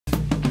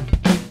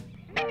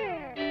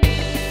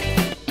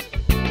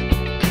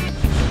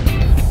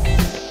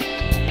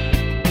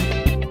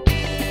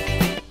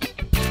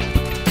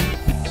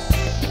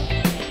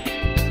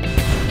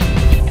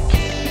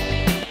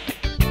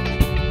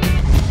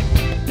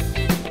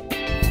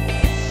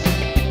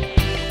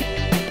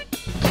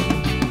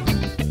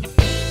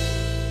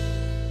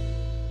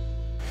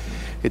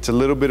It's a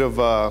little bit of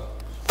a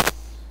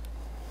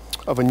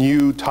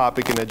new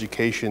topic in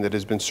education that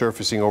has been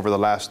surfacing over the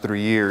last 3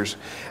 years.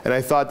 And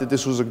I thought that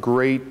this was a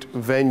great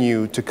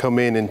venue to come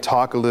in and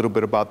talk a little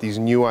bit about these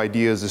new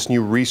ideas, this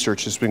new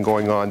research that's been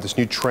going on, this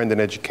new trend in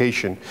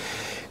education,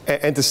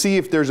 and to see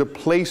if there's a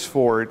place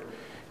for it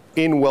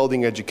in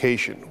welding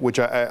education, which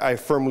I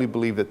firmly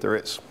believe that there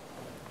is.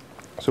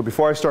 So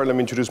before I start, let me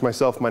introduce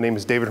myself. My name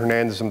is David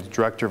Hernandez. I'm the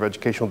Director of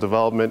Educational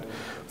Development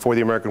for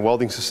the American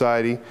Welding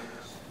Society.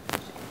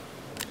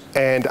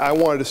 And I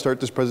wanted to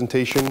start this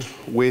presentation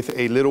with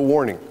a little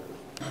warning.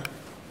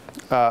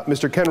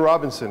 Mr. Ken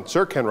Robinson,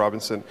 Sir Ken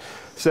Robinson,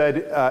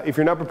 said, if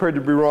you're not prepared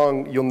to be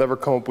wrong, you'll never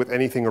come up with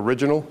anything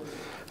original.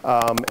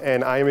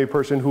 And I am a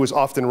person who is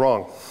often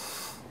wrong,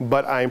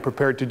 but I am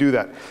prepared to do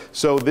that.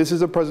 So this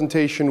is a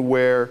presentation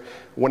where,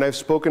 when I've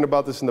spoken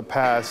about this in the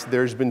past,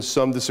 there's been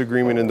some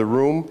disagreement in the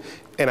room,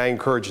 and I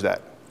encourage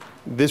that.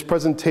 This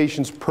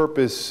presentation's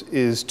purpose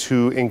is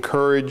to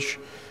encourage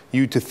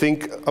you to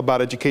think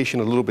about education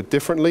a little bit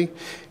differently.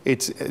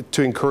 It's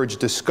to encourage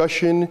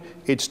discussion.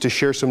 It's to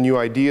share some new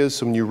ideas,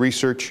 some new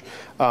research.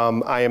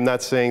 I am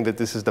not saying that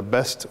this is the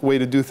best way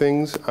to do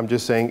things. I'm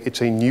just saying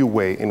it's a new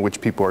way in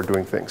which people are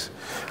doing things.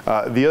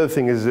 The other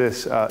thing is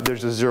this,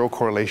 there's a zero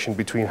correlation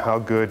between how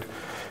good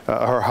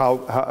or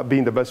how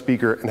being the best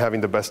speaker and having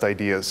the best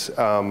ideas.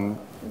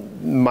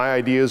 My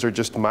ideas are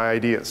just my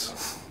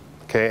ideas.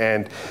 Okay,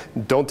 and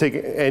don't take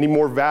any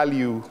more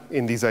value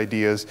in these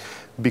ideas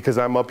because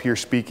I'm up here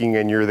speaking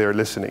and you're there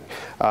listening.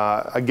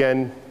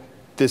 Again,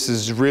 this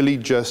is really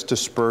just to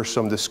spur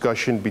some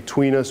discussion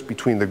between us,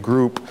 between the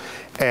group,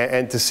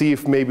 and to see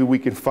if maybe we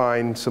can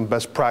find some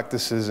best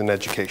practices in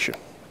education.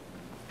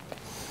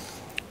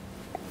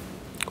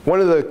 One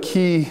of the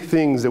key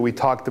things that we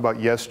talked about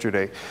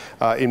yesterday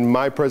in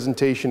my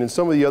presentation and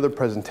some of the other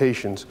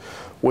presentations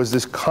was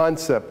this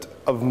concept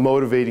of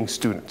motivating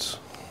students.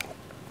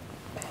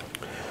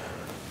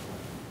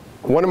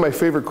 One of my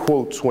favorite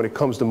quotes when it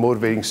comes to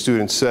motivating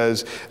students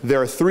says,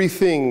 there are 3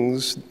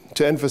 things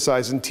to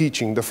emphasize in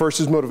teaching. The first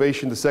is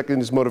motivation, the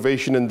second is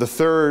motivation, and the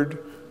third,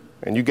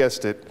 and you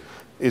guessed it,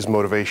 is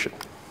motivation.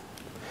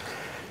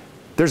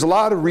 There's a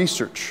lot of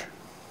research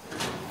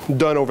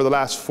done over the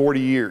last 40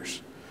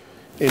 years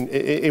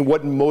in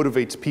what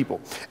motivates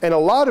people. And a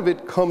lot of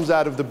it comes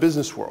out of the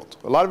business world.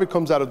 A lot of it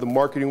comes out of the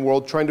marketing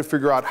world, trying to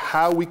figure out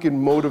how we can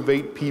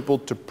motivate people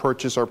to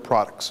purchase our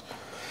products.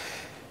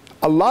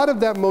 A lot of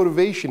that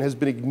motivation has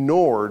been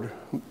ignored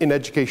in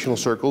educational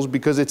circles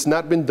because it's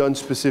not been done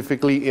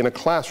specifically in a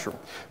classroom.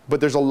 But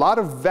there's a lot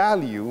of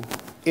value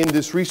in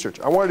this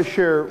research. I wanted to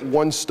share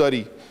one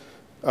study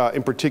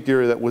in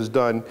particular that was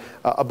done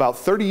about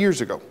 30 years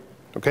ago.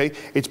 Okay?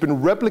 It's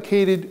been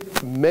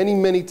replicated many,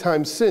 many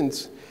times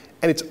since,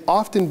 and it's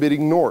often been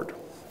ignored.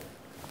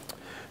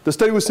 The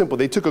study was simple.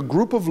 They took a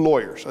group of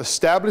lawyers,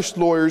 established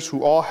lawyers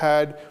who all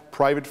had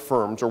private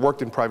firms or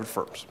worked in private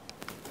firms.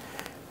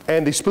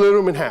 And they split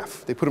them in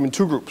half. They put them in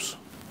 2 groups,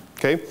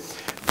 okay?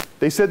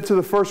 They said to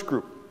the first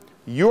group,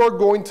 you are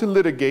going to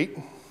litigate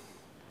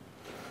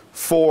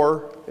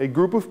for a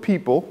group of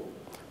people,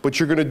 but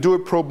you're going to do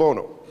it pro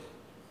bono.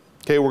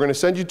 Okay, we're going to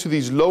send you to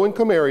these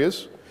low-income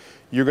areas.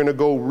 You're going to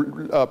go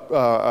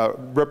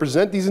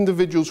represent these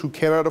individuals who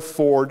cannot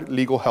afford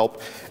legal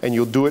help, and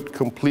you'll do it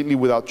completely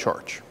without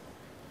charge.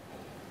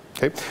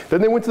 Okay? Then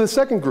they went to the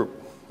second group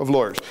of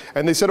lawyers,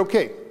 and they said,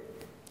 okay,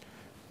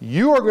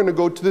 you are going to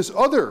go to this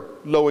other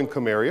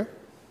low-income area,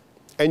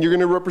 and you're going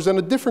to represent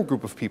a different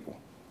group of people.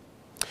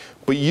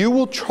 But you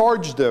will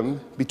charge them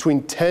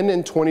between $10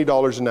 and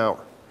 $20 an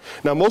hour.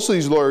 Now, most of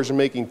these lawyers are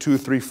making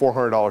 $200,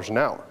 $300, $400 an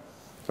hour.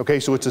 Okay,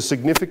 so it's a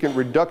significant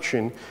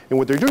reduction in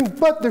what they're doing,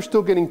 but they're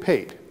still getting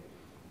paid.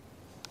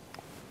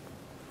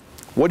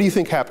 What do you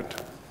think happened?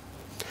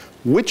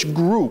 Which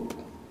group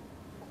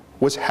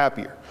was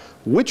happier?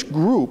 Which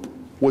group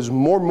was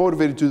more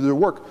motivated to do their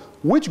work?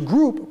 Which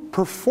group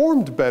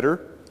performed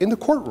better in the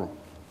courtroom?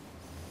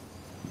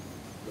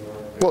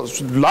 Well,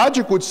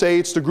 logic would say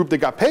it's the group that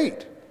got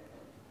paid.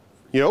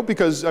 You know,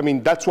 because, I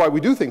mean, that's why we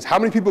do things. How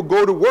many people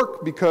go to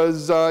work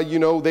because, you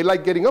know, they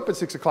like getting up at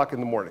 6 o'clock in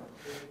the morning?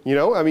 You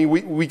know, I mean,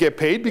 we get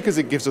paid because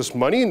it gives us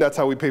money, and that's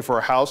how we pay for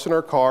our house and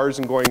our cars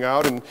and going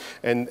out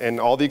and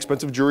all the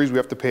expensive jewelries we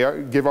have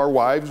to give our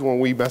wives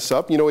when we mess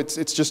up. You know,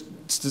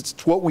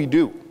 it's what we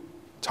do.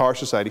 It's how our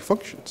society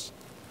functions.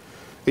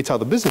 It's how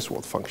the business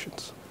world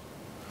functions.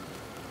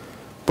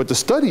 But the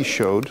study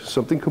showed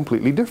something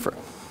completely different.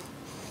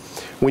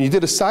 When you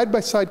did a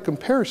side-by-side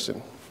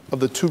comparison of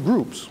the 2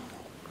 groups,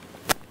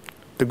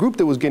 the group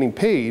that was getting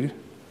paid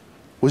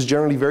was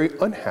generally very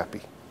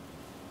unhappy.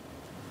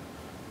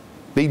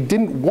 They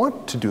didn't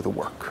want to do the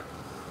work.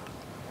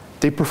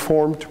 They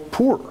performed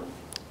poor.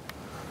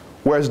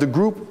 Whereas the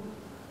group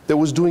that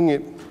was doing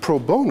it pro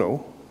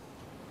bono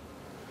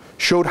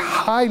showed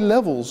high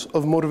levels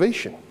of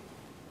motivation,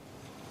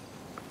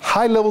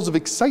 high levels of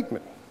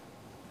excitement.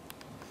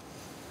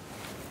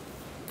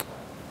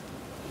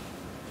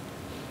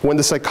 When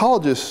the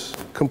psychologists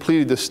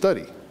completed this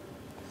study,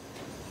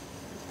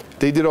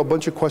 they did a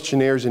bunch of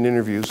questionnaires and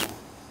interviews,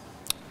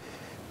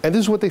 And this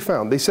is what they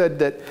found. They said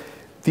that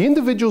the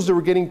individuals that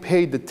were getting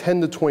paid the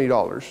 $10 to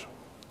 $20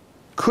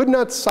 could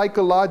not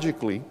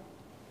psychologically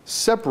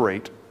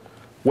separate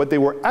what they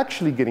were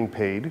actually getting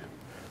paid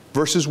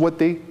versus what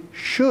they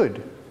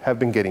should have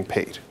been getting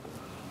paid.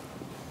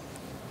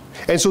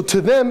 And so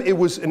to them, it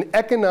was an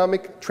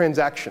economic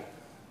transaction.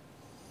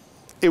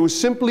 It was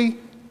simply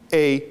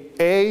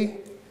A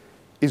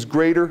is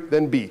greater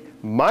than B.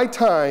 My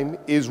time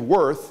is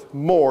worth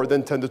more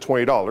than $10 to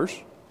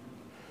 $20.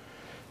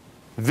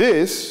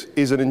 This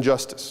is an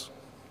injustice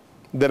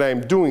that I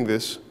am doing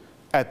this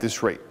at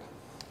this rate.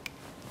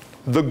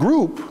 The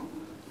group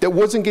that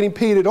wasn't getting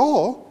paid at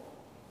all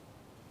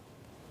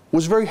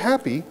was very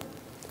happy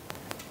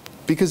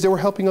because they were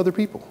helping other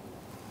people.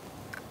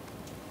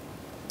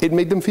 It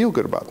made them feel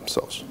good about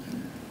themselves.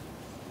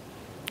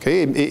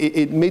 Okay?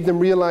 It made them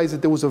realize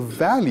that there was a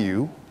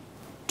value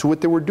to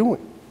what they were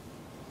doing.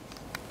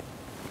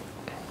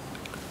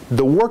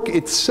 The work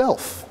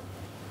itself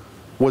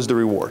was the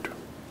reward,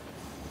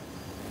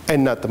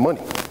 and not the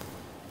money.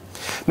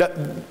 Now,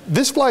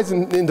 this flies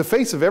in the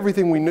face of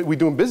everything we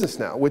do in business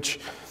now, which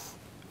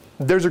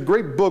there's a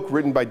great book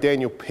written by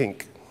Daniel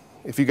Pink.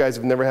 If you guys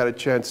have never had a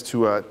chance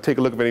to take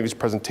a look at any of his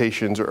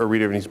presentations or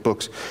read any of his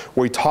books,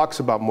 where he talks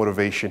about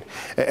motivation.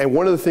 And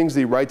one of the things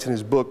that he writes in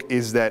his book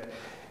is that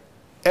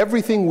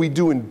everything we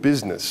do in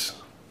business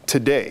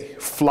today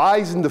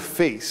flies in the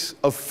face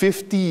of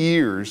 50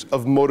 years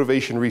of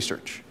motivation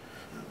research.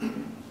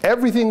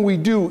 Everything we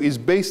do is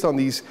based on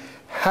these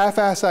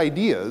half-ass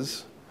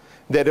ideas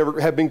that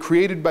have been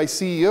created by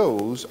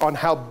CEOs on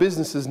how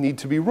businesses need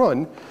to be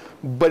run,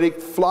 but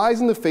it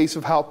flies in the face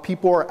of how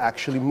people are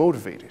actually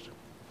motivated.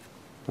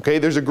 Okay,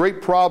 there's a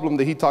great problem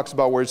that he talks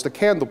about where it's the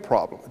candle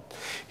problem.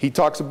 He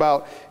talks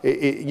about,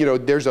 you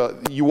know,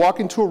 you walk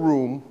into a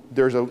room,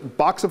 there's a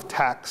box of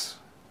tacks,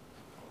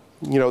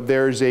 you know,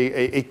 there's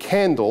a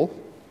candle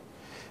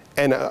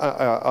and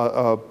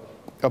a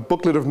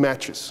booklet of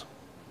matches.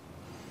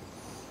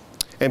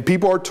 And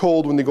people are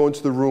told when they go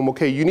into the room,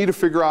 okay, you need to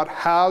figure out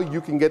how you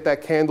can get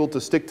that candle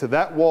to stick to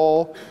that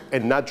wall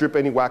and not drip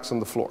any wax on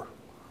the floor.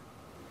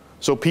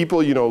 So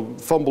people, you know,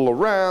 fumble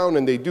around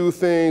and they do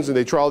things and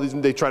they try all these,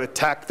 and they try to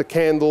tack the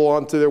candle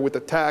onto there with the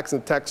tacks,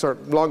 and the tacks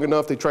aren't long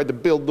enough. They try to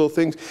build little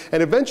things,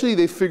 and eventually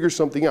they figure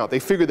something out. They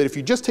figure that if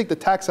you just take the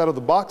tacks out of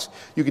the box,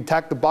 you can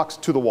tack the box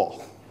to the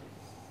wall.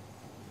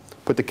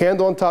 Put the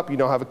candle on top, you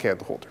now have a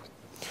candle holder.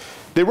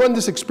 They run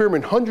this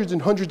experiment hundreds and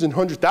hundreds and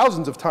hundreds,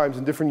 thousands of times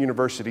in different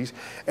universities,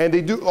 and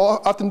they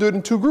often do it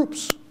in two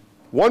groups.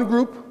 One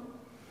group,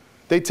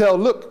 they tell,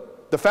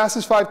 look, the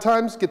fastest 5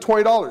 times, get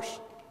 $20.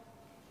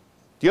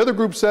 The other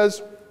group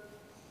says,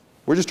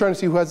 we're just trying to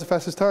see who has the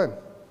fastest time.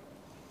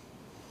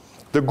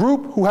 The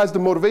group who has the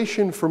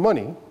motivation for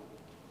money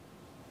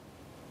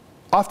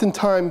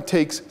oftentimes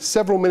takes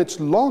several minutes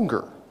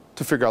longer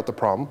to figure out the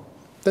problem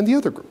than the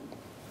other group.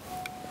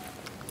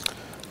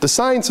 The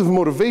science of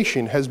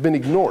motivation has been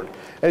ignored,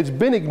 and it's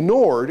been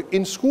ignored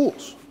in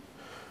schools.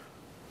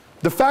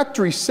 The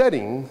factory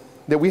setting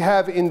that we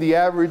have in the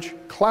average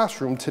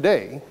classroom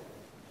today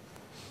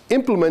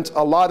implements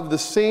a lot of the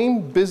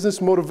same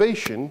business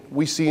motivation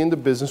we see in the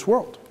business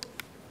world.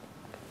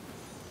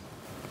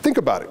 Think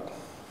about it.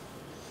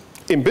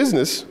 In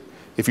business,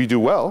 if you do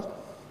well,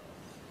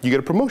 you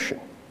get a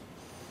promotion.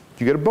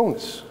 You get a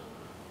bonus.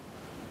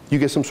 You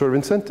get some sort of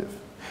incentive.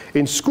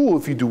 In school,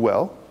 if you do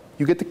well,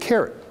 you get the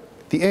carrot,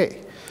 the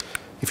A.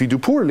 If you do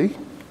poorly,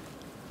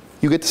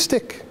 you get the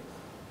stick.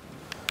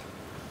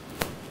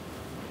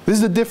 This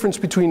is the difference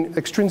between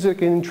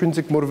extrinsic and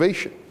intrinsic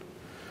motivation.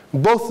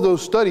 Both of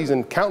those studies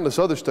and countless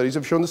other studies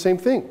have shown the same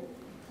thing.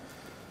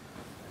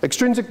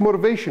 Extrinsic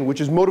motivation,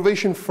 which is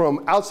motivation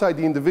from outside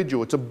the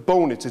individual, it's a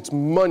bonus, it's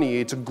money,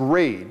 it's a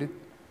grade,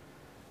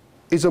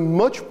 is a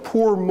much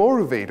poorer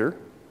motivator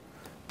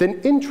than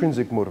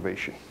intrinsic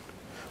motivation.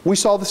 We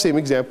saw the same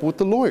example with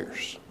the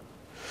lawyers.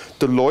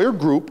 The lawyer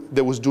group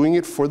that was doing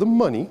it for the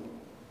money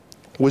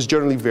was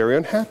generally very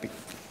unhappy.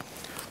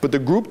 But the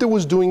group that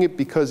was doing it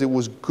because it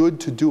was good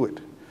to do it,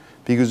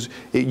 because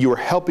you were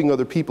helping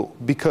other people,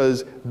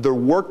 because the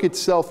work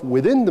itself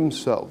within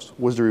themselves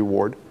was the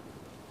reward,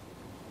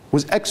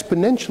 was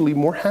exponentially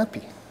more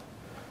happy,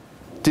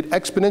 did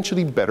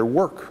exponentially better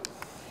work.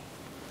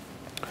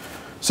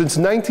 Since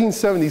the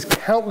 1970s,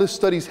 countless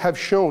studies have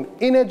shown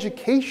in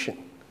education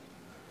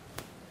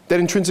that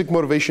intrinsic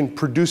motivation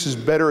produces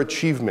better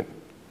achievement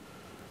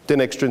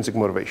than extrinsic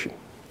motivation.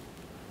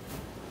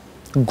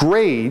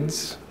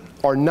 Grades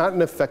are not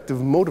an effective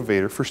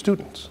motivator for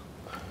students.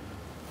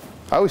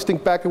 I always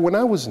think back at when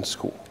I was in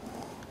school.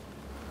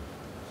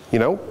 You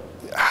know,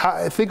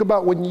 think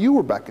about when you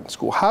were back in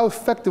school. How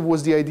effective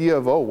was the idea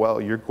of, oh,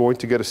 well, you're going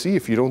to get a C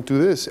if you don't do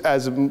this,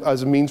 as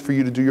a means for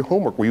you to do your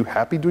homework? Were you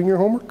happy doing your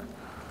homework?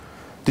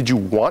 Did you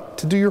want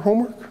to do your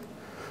homework?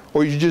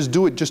 Or you just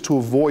do it just to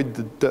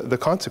avoid the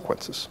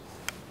consequences?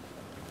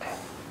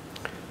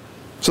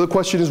 So the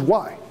question is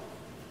why?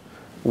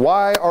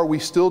 Why are we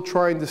still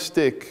trying to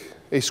stick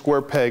a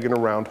square peg in a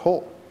round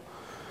hole?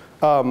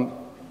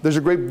 There's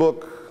a great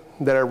book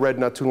that I read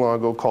not too long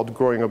ago called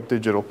Growing Up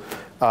Digital,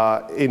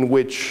 in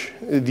which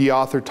the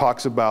author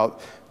talks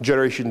about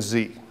Generation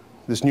Z,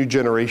 this new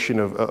generation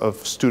of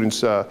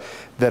students that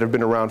have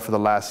been around for the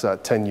last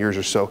 10 years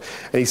or so.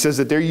 And he says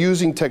that they're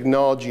using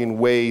technology in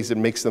ways that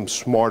makes them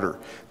smarter.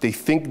 They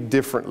think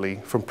differently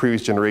from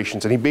previous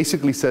generations. And he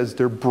basically says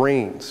their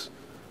brains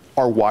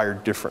are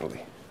wired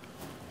differently.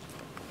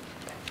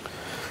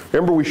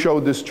 Remember, we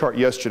showed this chart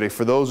yesterday.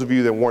 For those of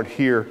you that weren't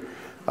here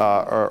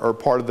or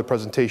part of the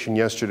presentation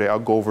yesterday, I'll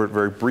go over it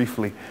very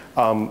briefly.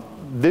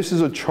 This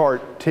is a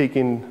chart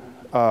taken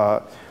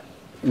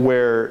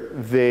where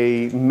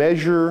they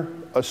measure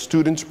a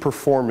student's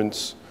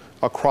performance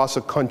across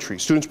a country,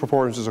 students'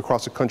 performances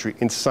across a country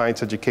in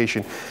science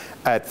education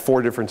at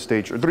 4 different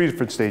stages, or 3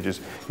 different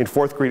stages, in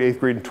 4th grade, 8th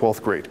grade, and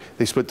 12th grade.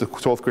 They split the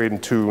 12th grade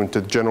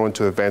into general and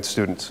to advanced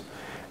students.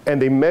 And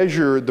they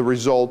measure the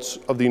results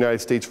of the United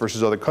States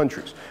versus other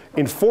countries.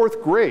 In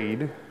 4th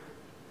grade,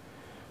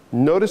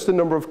 notice the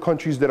number of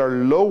countries that are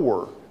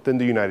lower than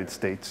the United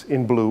States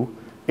in blue.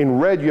 In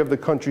red, you have the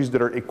countries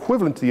that are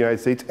equivalent to the United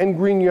States. And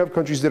green, you have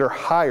countries that are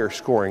higher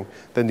scoring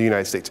than the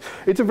United States.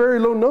 It's a very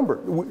low number.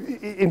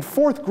 In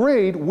 4th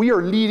grade, we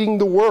are leading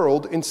the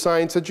world in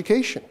science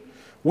education.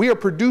 We are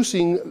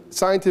producing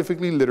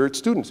scientifically literate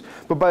students.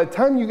 But by the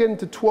time you get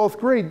into 12th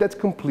grade, that's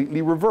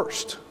completely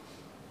reversed.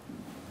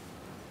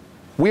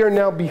 We are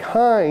now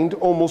behind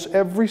almost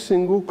every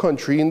single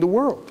country in the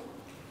world.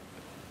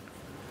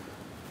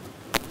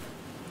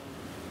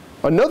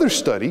 Another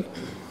study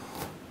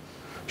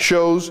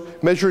shows,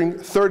 measuring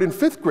 3rd and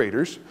 5th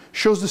graders,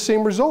 shows the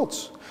same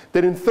results.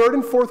 That in 3rd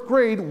and 4th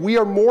grade, we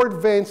are more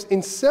advanced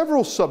in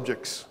several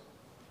subjects,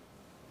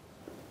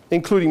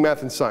 including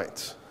math and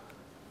science,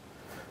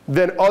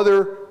 than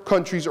other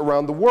countries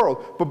around the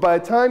world. But by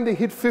the time they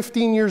hit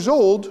 15 years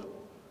old,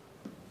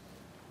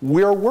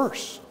 we are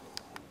worse.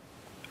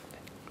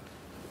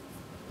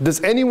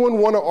 Does anyone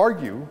want to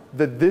argue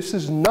that this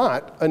is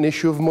not an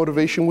issue of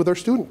motivation with our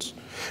students?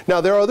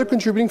 Now, there are other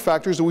contributing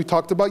factors that we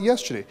talked about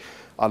yesterday.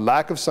 A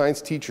lack of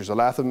science teachers, a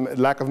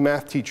lack of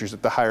math teachers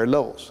at the higher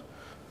levels.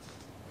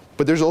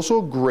 But there's also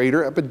a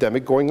greater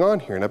epidemic going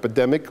on here, an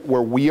epidemic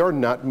where we are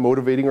not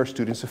motivating our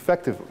students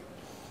effectively.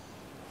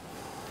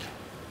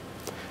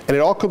 And it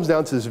all comes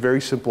down to this very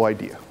simple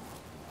idea.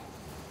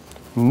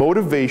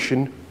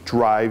 Motivation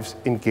drives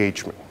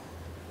engagement.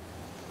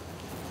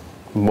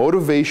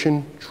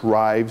 Motivation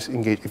drives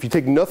engagement. If you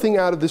take nothing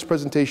out of this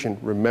presentation,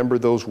 remember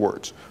those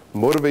words.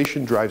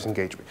 Motivation drives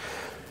engagement.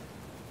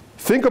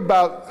 Think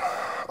about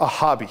a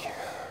hobby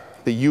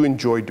that you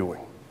enjoy doing.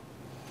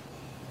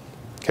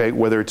 Okay,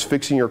 whether it's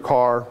fixing your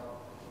car,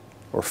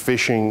 or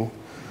fishing,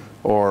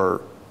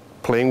 or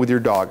playing with your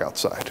dog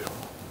outside.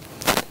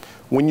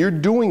 When you're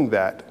doing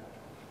that,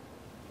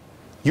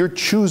 you're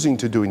choosing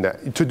to do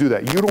that.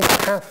 You don't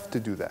have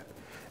to do that.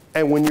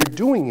 And when you're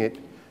doing it,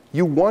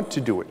 you want to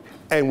do it.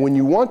 And when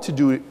you want to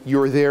do it,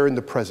 you're there in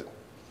the present.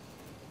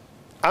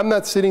 I'm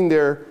not sitting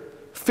there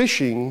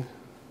fishing,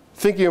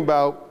 thinking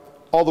about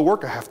all the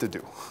work I have to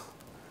do.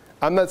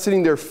 I'm not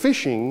sitting there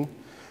fishing,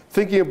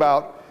 thinking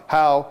about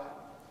how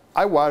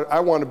I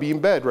want to be in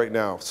bed right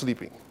now,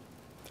 sleeping.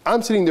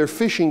 I'm sitting there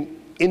fishing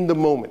in the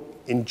moment,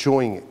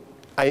 enjoying it.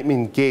 I'm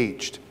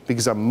engaged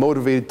because I'm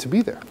motivated to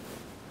be there.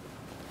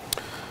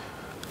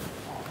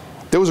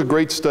 There was a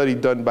great study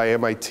done by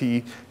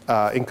MIT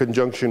in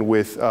conjunction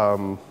with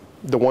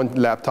the One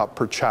Laptop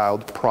Per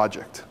Child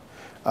project.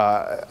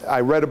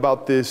 I read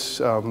about this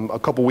a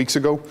couple weeks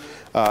ago.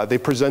 They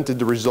presented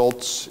the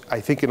results, I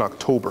think, in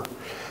October.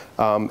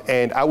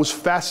 And I was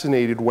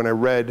fascinated when I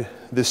read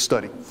this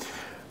study.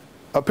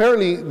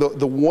 Apparently,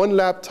 the One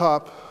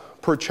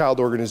Laptop Per Child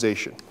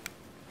organization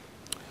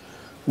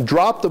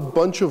dropped a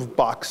bunch of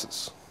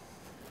boxes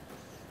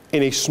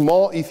in a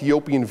small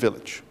Ethiopian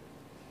village.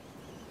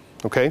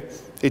 Okay?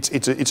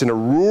 It's in a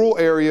rural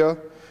area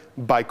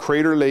by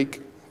Crater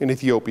Lake in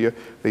Ethiopia.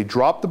 They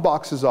dropped the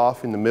boxes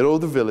off in the middle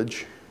of the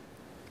village,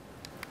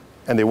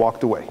 and they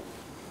walked away.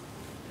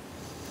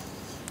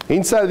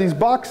 Inside of these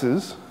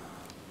boxes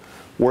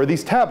were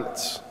these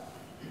tablets,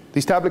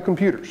 these tablet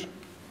computers.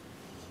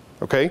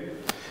 Okay?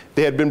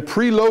 They had been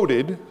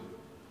preloaded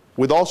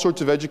with all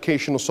sorts of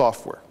educational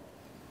software.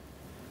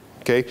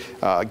 Okay?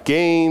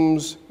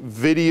 Games,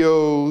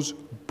 videos,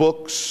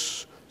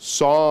 books,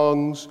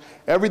 songs,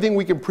 everything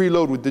we can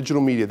preload with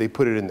digital media, they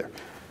put it in there.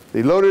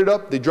 They loaded it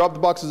up, they dropped the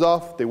boxes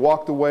off, they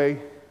walked away,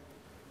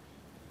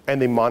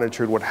 and they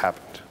monitored what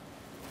happened.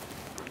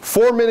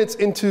 4 minutes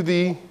into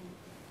the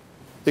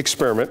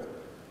experiment,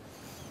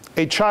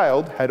 a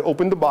child had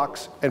opened the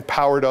box and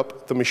powered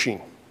up the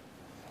machine.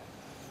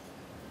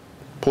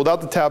 Pulled out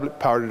the tablet,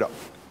 powered it up.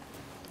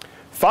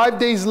 5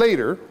 days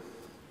later,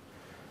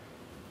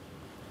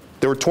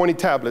 there were 20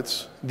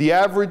 tablets. The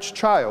average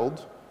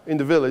child in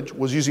the village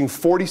was using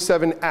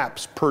 47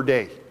 apps per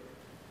day.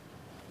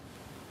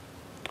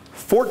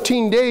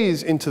 14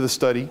 days into the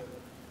study,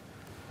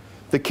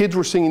 the kids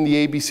were singing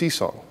the ABC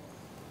song.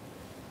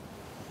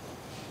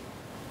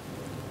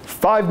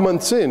 5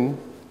 months in,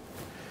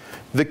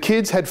 the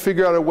kids had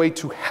figured out a way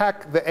to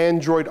hack the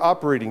Android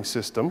operating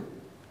system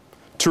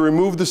to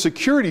remove the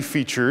security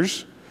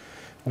features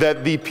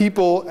that the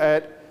people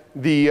at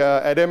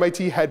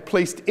MIT had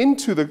placed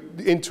into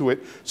it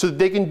so that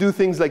they can do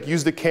things like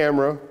use the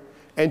camera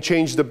and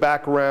change the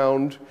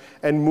background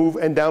and move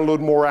and download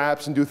more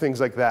apps and do things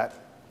like that.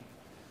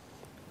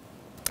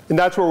 And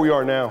that's where we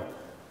are now.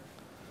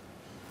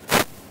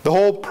 The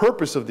whole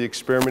purpose of the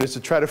experiment is to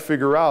try to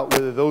figure out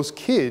whether those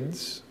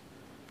kids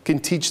can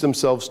teach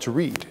themselves to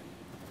read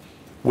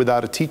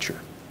without a teacher.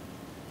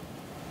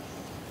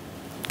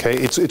 Okay,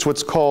 it's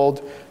what's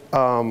called,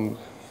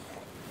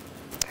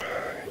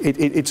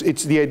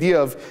 it's the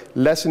idea of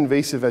less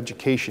invasive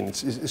education.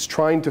 It's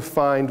trying to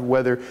find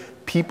whether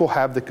people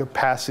have the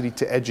capacity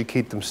to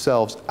educate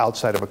themselves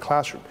outside of a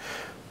classroom.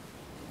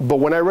 But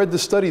when I read the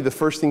study, the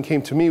first thing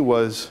came to me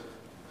was,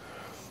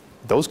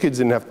 those kids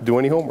didn't have to do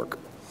any homework.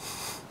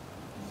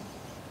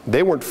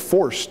 They weren't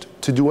forced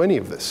to do any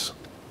of this.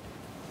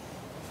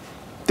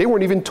 They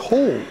weren't even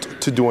told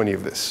to do any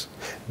of this.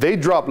 They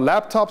dropped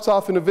laptops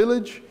off in a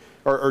village,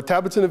 or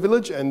tablets in a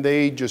village, and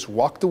they just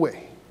walked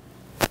away.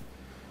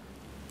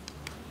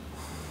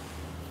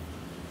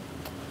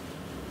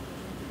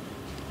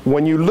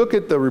 When you look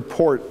at the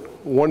report,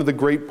 one of the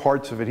great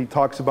parts of it, he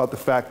talks about the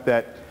fact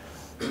that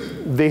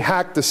they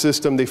hacked the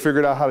system, they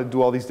figured out how to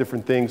do all these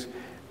different things,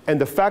 and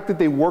the fact that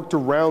they worked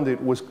around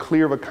it was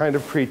clear of a kind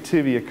of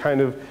creativity, a kind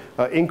of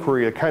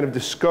inquiry, a kind of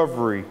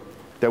discovery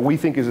that we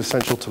think is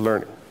essential to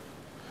learning.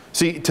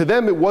 See, to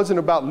them it wasn't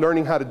about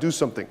learning how to do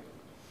something.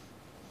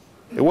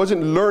 It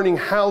wasn't learning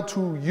how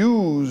to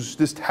use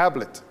this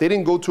tablet. They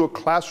didn't go to a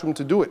classroom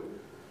to do it.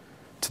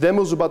 To them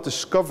it was about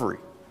discovery,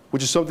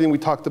 which is something we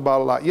talked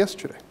about a lot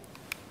yesterday.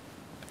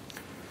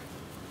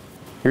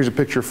 Here's a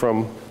picture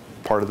from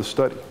part of the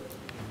study.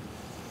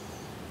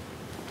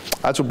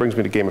 That's what brings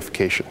me to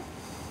gamification.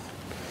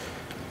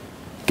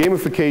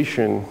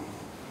 Gamification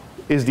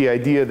is the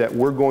idea that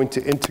we're going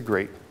to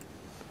integrate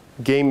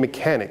game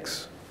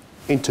mechanics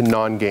into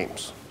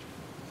non-games.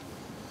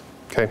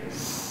 Okay?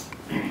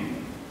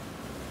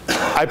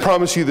 I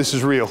promise you this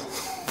is real.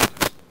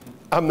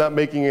 I'm not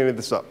making any of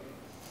this up.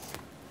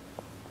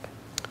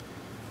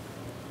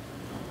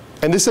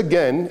 And this,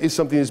 again, is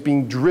something that's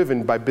being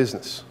driven by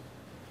business.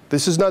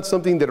 This is not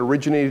something that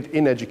originated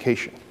in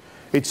education.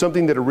 It's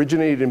something that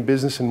originated in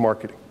business and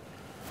marketing.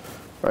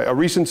 Right? A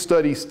recent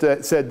study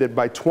said that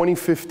by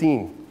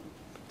 2015,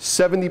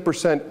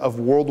 70% of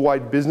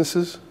worldwide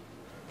businesses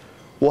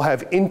will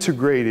have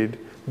integrated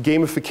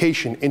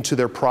gamification into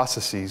their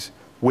processes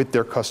with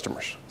their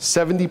customers.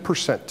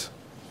 70%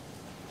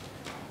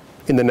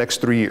 in the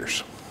next 3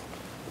 years.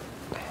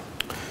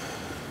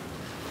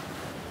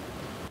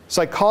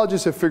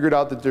 Psychologists have figured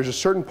out that there's a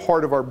certain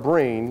part of our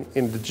brain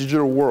in the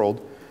digital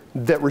world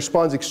that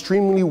responds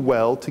extremely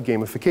well to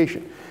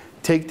gamification.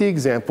 Take the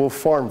example of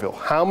Farmville.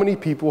 How many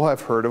people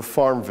have heard of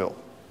Farmville?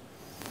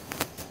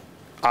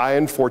 I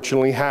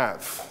unfortunately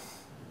have.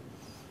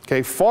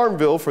 Okay,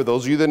 Farmville, for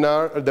those of you that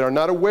are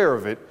not aware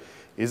of it,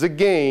 is a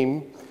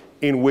game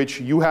in which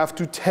you have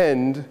to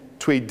tend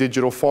to a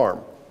digital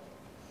farm.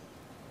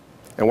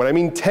 And when I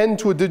mean tend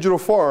to a digital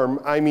farm,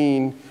 I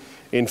mean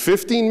in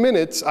 15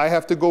 minutes, I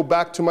have to go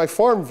back to my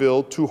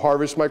Farmville to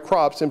harvest my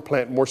crops and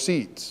plant more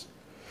seeds.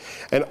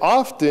 And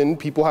often,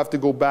 people have to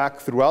go back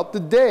throughout the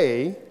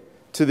day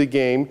to the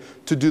game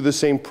to do the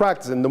same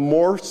practice. And the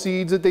more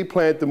seeds that they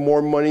plant, the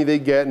more money they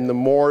get, and the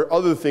more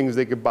other things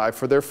they could buy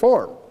for their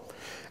farm.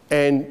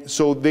 And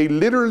so they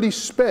literally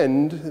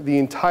spend the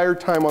entire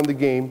time on the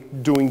game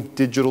doing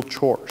digital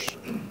chores.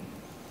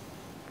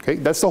 Okay,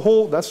 that's the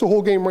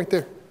whole game right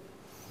there.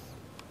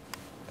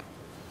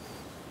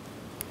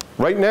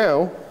 Right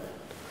now,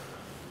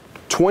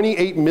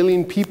 28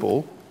 million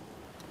people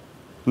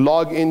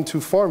log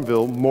into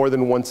Farmville more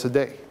than once a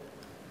day.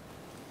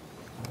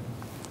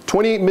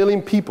 28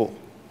 million people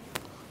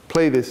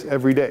play this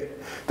every day.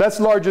 That's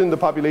larger than the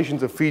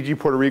populations of Fiji,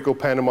 Puerto Rico,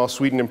 Panama,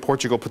 Sweden, and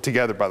Portugal put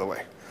together, by the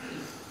way.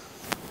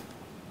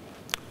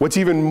 What's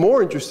even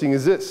more interesting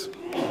is this.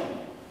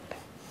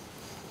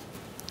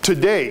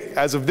 Today,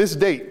 as of this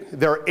date,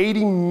 there are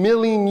 80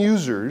 million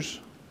users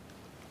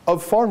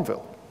of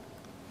Farmville,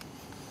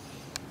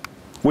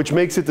 which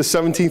makes it the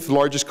 17th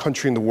largest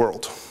country in the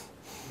world.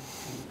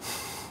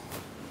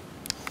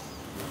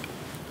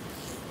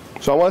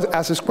 So I want to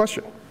ask this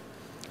question.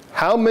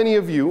 How many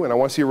of you, and I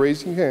want to see you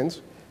raising your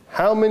hands,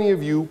 how many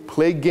of you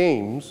play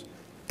games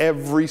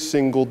every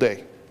single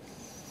day?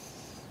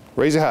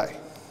 Raise it high.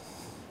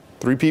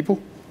 3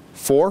 people?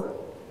 4?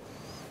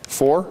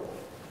 4?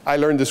 I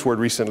learned this word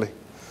recently.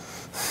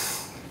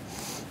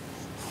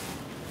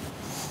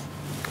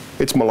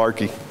 It's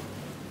malarkey.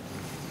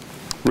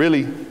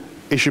 Really,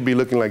 it should be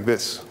looking like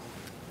this.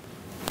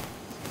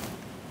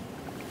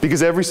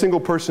 Because every single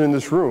person in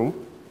this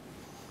room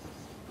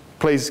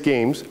plays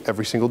games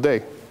every single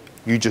day.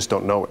 You just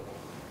don't know it.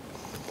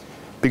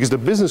 Because the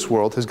business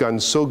world has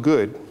gotten so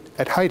good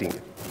at hiding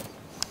it.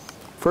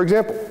 For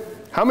example,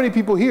 how many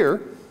people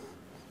here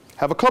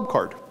have a club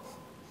card?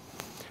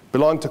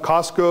 Belong to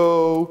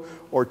Costco,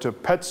 or to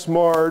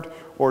PetSmart,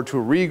 or to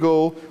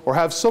Regal, or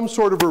have some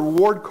sort of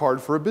reward card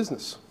for a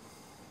business?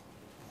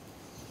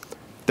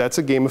 That's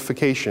a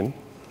gamification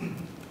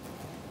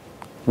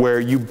where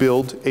you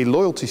build a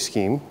loyalty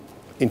scheme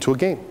into a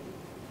game.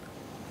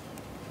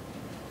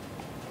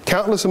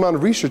 Countless amount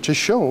of research has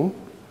shown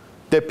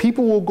that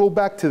people will go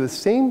back to the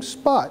same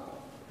spot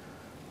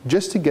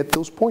just to get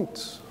those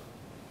points.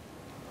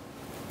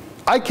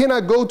 I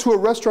cannot go to a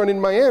restaurant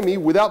in Miami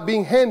without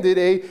being handed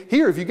a,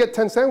 here, if you get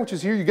 10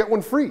 sandwiches here, you get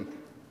one free.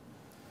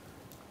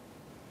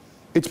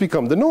 It's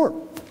become the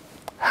norm.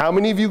 How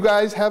many of you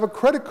guys have a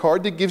credit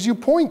card that gives you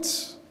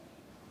points?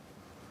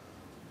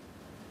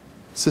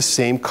 It's the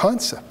same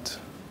concept.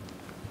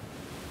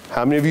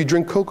 How many of you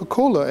drink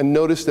Coca-Cola and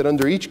notice that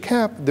under each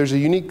cap there's a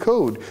unique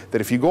code that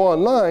if you go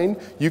online,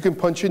 you can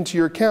punch into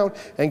your account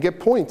and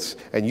get points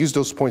and use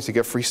those points to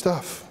get free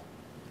stuff?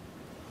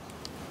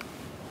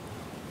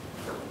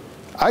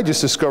 I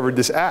just discovered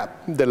this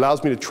app that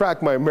allows me to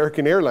track my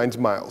American Airlines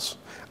miles.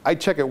 I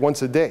check it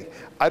once a day.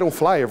 I don't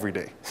fly every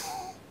day.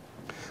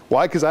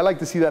 Why? Because I like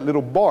to see that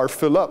little bar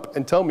fill up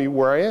and tell me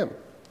where I am.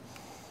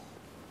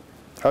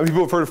 How many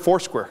people have heard of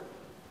Foursquare?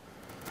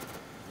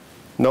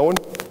 No one?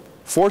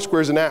 Foursquare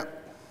is an app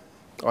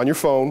on your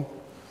phone,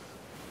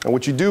 and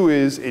what you do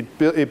is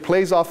it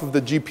plays off of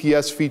the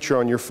GPS feature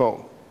on your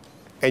phone,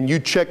 and you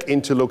check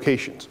into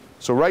locations.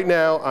 So right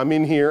now, I'm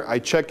in here, I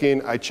check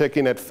in at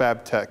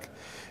FabTech.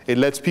 It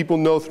lets people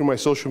know through my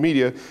social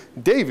media,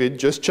 David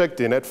just checked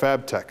in at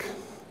FabTech.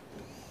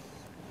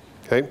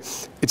 Okay?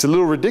 It's a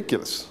little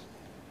ridiculous,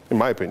 in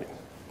my opinion.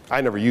 I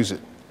never use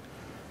it.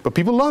 But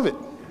people love it.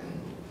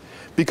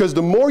 Because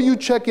the more you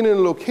check in a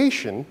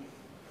location,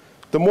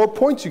 the more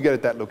points you get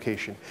at that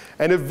location.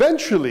 And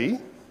eventually,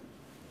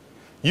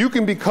 you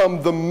can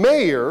become the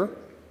mayor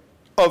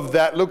of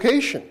that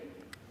location.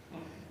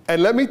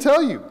 And let me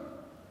tell you,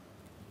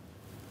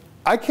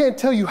 I can't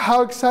tell you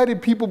how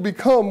excited people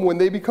become when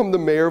they become the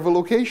mayor of a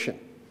location.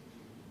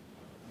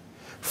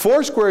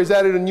 Foursquare has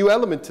added a new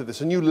element to this,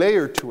 a new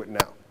layer to it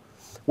now,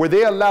 where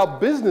they allow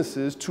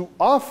businesses to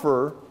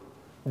offer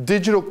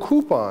digital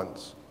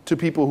coupons to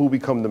people who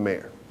become the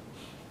mayor,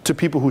 to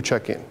people who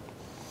check in.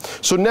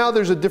 So now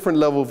there's a different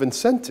level of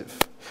incentive.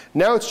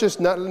 Now it's just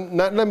now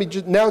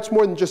it's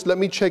more than just let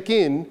me check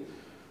in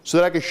so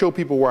that I can show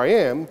people where I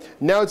am.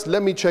 Now it's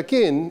let me check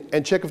in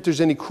and check if there's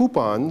any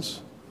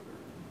coupons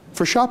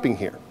for shopping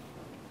here.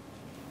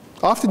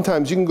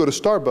 Oftentimes you can go to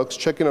Starbucks,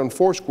 check in on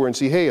Foursquare and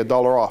see, hey,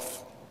 $1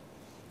 off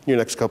your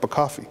next cup of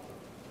coffee.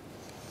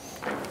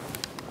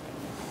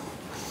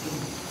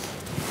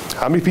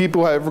 How many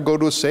people ever go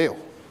to a sale?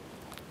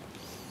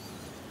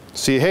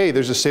 See, hey,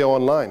 there's a sale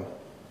online.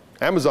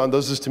 Amazon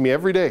does this to me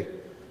every day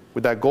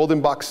with that golden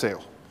box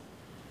sale.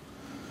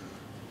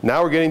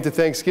 Now we're getting to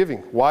Thanksgiving.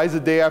 Why is the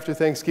day after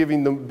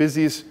Thanksgiving the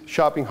busiest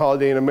shopping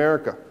holiday in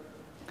America?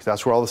 Because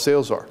that's where all the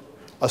sales are.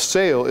 A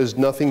sale is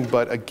nothing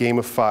but a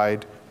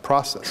gamified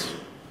process.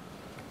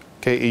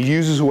 Okay, it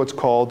uses what's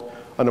called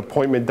an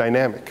appointment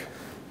dynamic.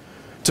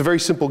 It's a very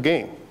simple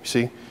game, you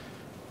see.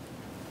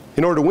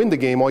 In order to win the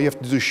game, all you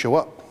have to do is show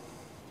up.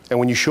 And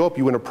when you show up,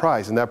 you win a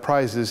prize, and that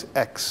prize is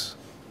X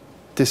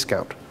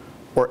discount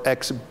or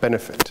X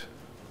benefit.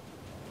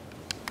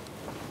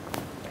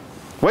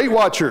 Weight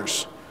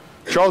Watchers.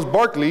 Charles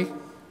Barkley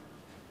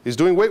is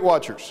doing Weight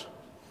Watchers.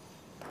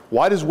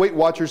 Why does Weight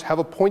Watchers have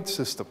a point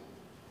system?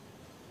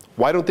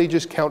 Why don't they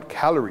just count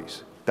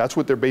calories? That's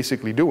what they're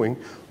basically doing.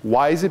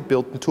 Why is it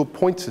built into a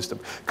point system?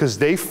 Because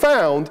they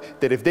found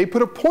that if they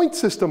put a point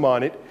system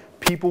on it,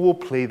 people will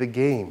play the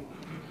game.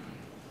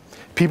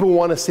 People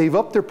want to save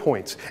up their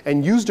points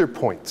and use their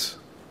points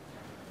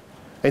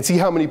and see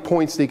how many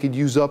points they could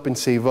use up and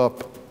save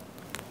up.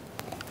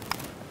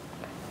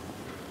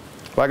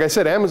 Like I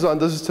said, Amazon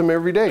does this to me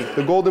every day,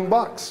 the golden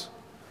box.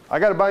 I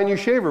got to buy a new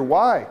shaver.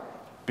 Why?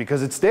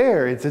 Because it's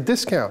there, it's a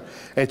discount,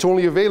 and it's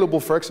only available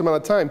for X amount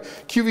of time.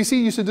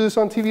 QVC used to do this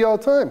on TV all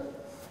the time.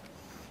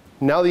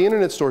 Now the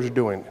internet stores are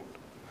doing it.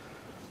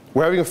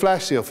 We're having a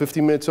flash sale,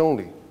 15 minutes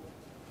only.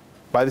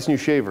 Buy this new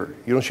shaver.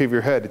 You don't shave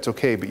your head, it's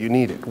okay, but you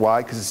need it.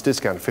 Why? Because it's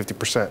discounted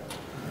 50%.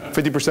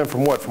 50%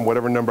 from what? From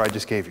whatever number I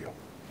just gave you.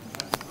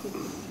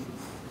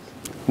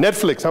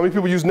 Netflix, how many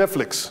people use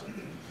Netflix?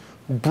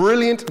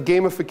 Brilliant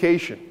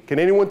gamification. Can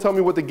anyone tell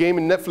me what the game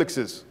in Netflix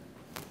is?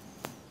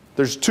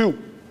 There's two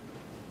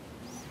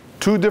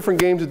different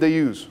games that they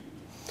use.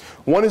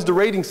 One is the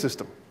rating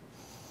system.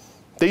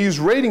 They use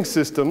rating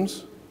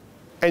systems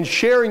and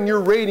sharing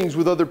your ratings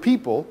with other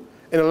people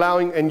and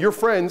allowing your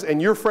friends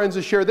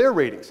to share their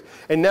ratings.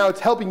 And now it's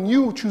helping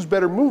you choose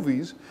better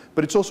movies,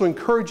 but it's also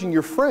encouraging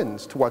your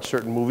friends to watch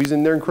certain movies,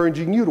 and they're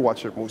encouraging you to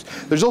watch certain movies.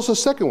 There's also a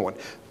second one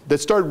that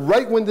started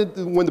right when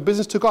the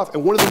business took off,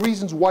 and one of the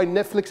reasons why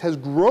Netflix has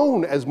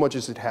grown as much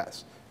as it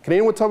has. Can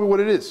anyone tell me what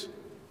it is?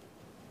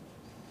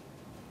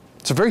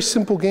 It's a very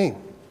simple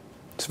game.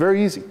 It's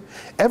very easy.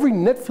 Every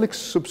Netflix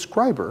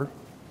subscriber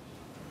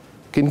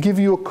can give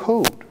you a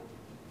code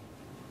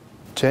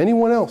to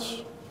anyone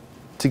else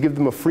to give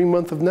them a free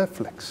month of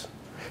Netflix.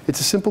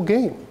 It's a simple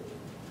game.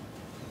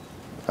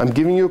 I'm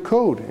giving you a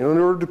code. And in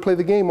order to play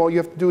the game, all you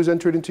have to do is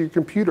enter it into your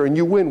computer, and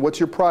you win. What's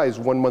your prize?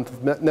 1 month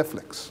of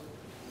Netflix.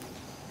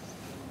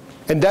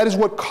 And that is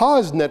what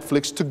caused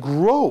Netflix to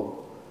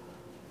grow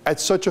at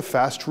such a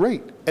fast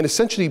rate and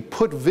essentially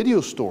put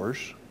video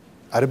stores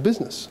out of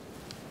business.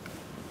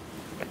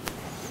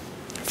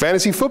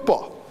 Fantasy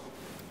football.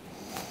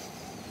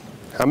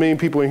 How many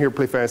people in here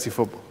play fantasy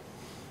football?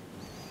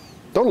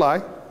 Don't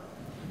lie.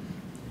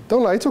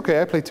 Don't lie, it's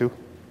okay, I play too.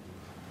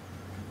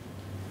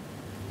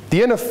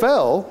 The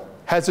NFL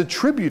has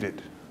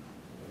attributed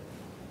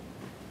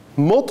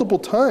multiple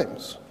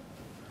times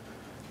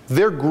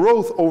their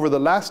growth over the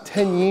last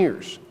 10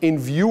 years in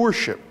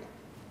viewership,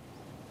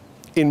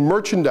 in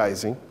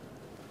merchandising,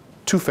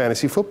 to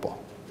fantasy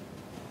football.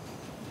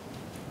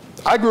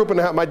 I grew up in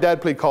a house, my dad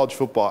played college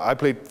football. I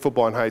played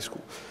football in high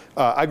school.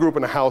 I grew up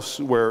in a house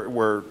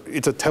where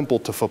it's a temple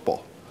to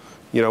football,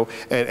 you know,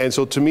 and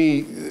so to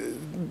me,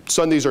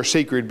 Sundays are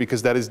sacred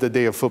because that is the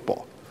day of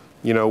football.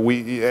 You know,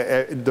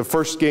 the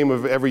first game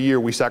of every year,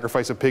 we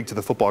sacrifice a pig to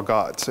the football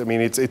gods. I mean,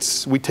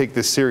 we take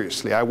this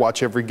seriously. I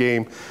watch every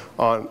game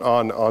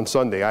on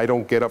Sunday. I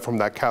don't get up from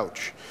that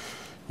couch.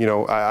 You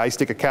know, I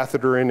stick a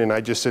catheter in and I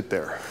just sit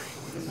there.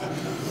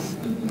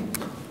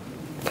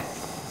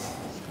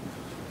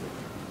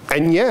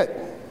 And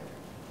yet,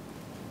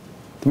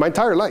 my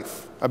entire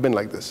life, I've been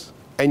like this.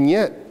 And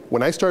yet,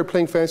 when I started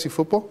playing fantasy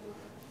football,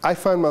 I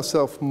found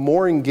myself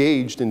more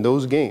engaged in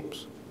those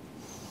games.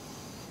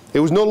 It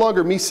was no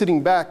longer me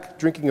sitting back,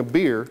 drinking a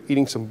beer,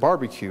 eating some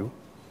barbecue,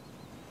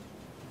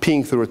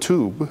 peeing through a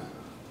tube.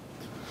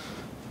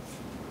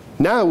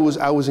 Now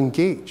I was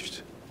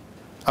engaged.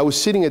 I was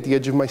sitting at the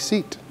edge of my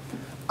seat.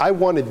 I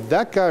wanted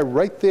that guy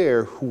right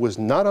there who was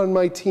not on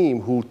my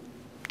team, who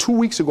 2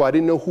 weeks ago I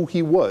didn't know who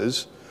he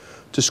was,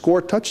 to score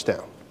a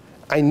touchdown.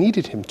 I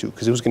needed him to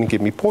because it was going to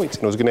give me points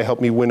and it was going to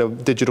help me win a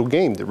digital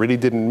game that really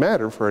didn't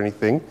matter for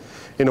anything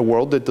in a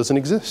world that doesn't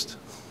exist.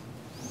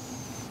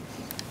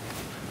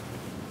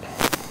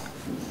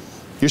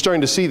 You're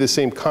starting to see the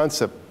same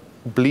concept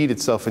bleed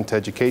itself into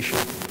education.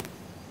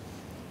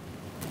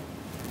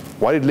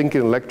 Why did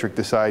Lincoln Electric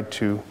decide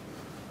to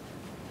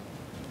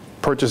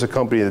purchase a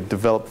company that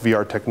developed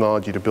VR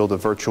technology to build a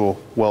virtual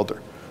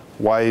welder?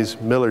 Why is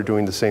Miller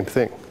doing the same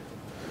thing?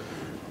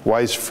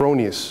 Why is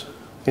Fronius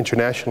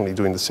internationally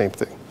doing the same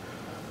thing?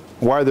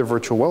 Why are there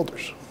virtual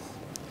welders?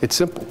 It's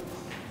simple.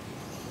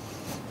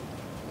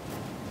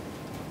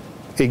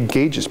 It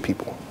engages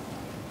people.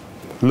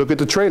 Look at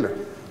the trailer.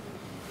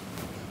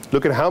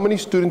 Look at how many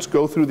students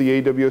go through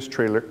the AWS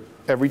trailer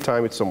every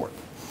time it's somewhere.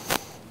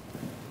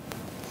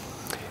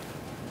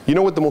 You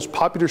know what the most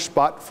popular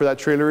spot for that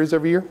trailer is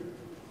every year?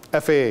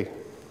 FAA.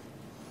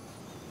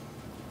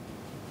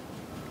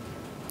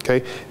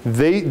 Okay,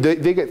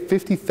 they get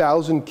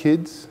 50,000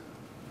 kids.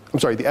 I'm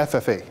sorry, the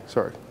FFA,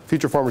 sorry.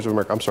 Future Farmers of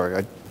America, I'm sorry,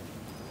 I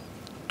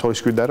totally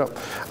screwed that up.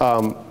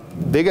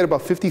 They get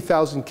about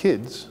 50,000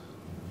 kids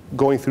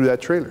going through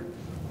that trailer.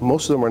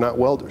 Most of them are not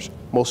welders.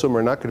 Most of them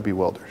are not going to be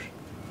welders.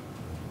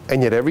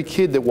 And yet every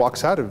kid that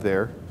walks out of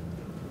there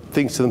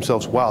thinks to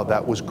themselves, wow,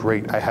 that was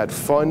great. I had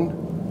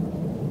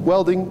fun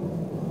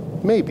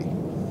welding, maybe.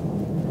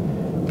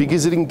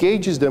 Because it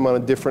engages them on a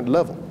different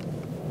level.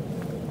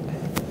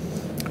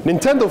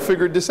 Nintendo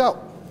figured this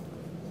out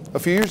a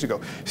few years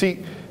ago.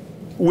 See,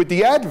 with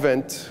the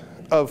advent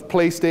of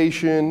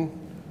PlayStation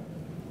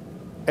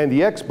and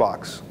the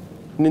Xbox,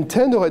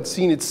 Nintendo had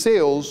seen its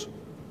sales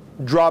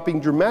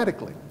dropping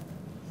dramatically.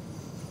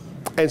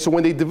 And so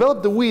when they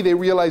developed the Wii, they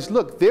realized,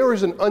 look, there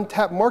is an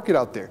untapped market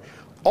out there.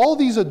 All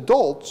these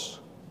adults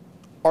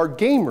are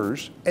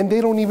gamers, and they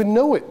don't even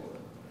know it.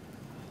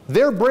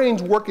 Their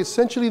brains work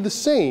essentially the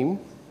same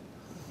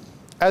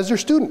as their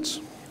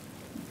students.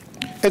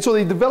 And so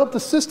they developed a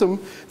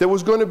system that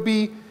was going to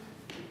be,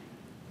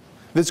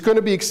 that's going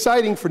to be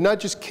exciting for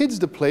not just kids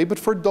to play, but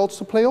for adults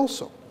to play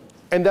also.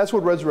 And that's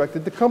what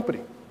resurrected the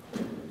company.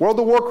 World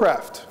of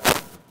Warcraft.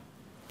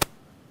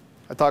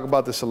 I talk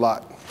about this a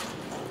lot.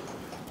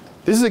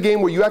 This is a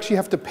game where you actually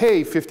have to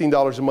pay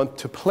 $15 a month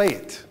to play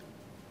it.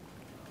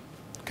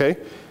 Okay?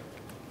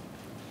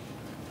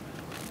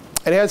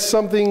 It has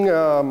something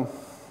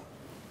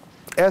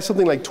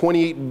like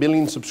 28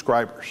 million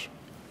subscribers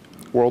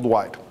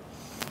worldwide.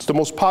 It's the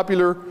most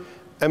popular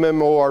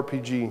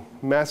MMORPG,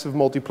 massive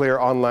multiplayer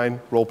online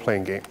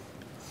role-playing game.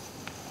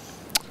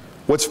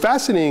 What's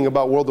fascinating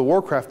about World of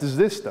Warcraft is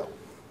this, though.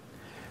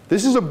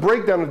 This is a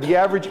breakdown of the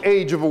average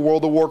age of a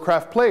World of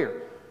Warcraft player.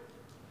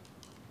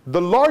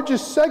 The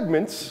largest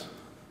segments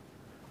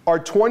are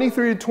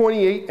 23 to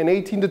 28 and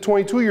 18 to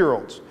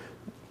 22-year-olds.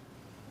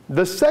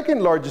 The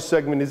second largest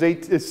segment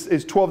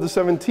is 12 to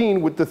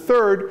 17, with the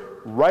third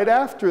right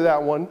after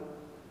that one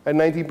at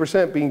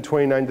 19% being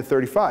 29 to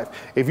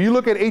 35. If you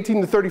look at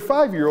 18 to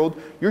 35-year-old,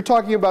 you're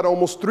talking about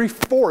almost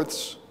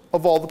 3/4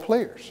 of all the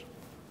players.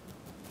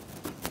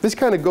 This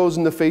kind of goes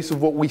in the face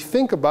of what we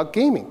think about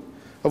gaming,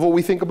 of what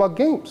we think about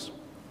games.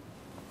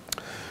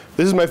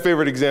 This is my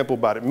favorite example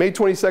about it. May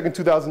 22nd,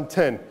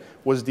 2010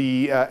 was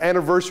the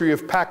anniversary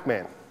of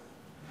Pac-Man.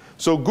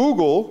 So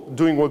Google,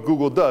 doing what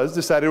Google does,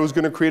 decided it was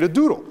going to create a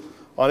doodle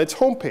on its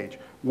homepage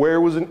where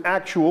it was an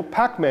actual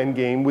Pac-Man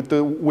game with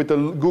the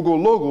Google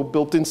logo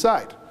built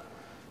inside.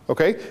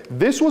 Okay?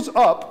 This was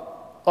up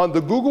on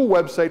the Google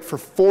website for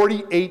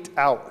 48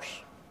 hours.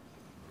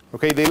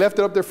 Okay, they left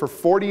it up there for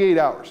 48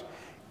 hours.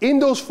 In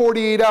those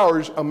 48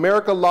 hours,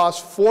 America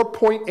lost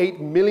 4.8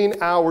 million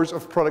hours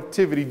of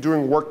productivity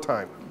during work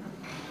time.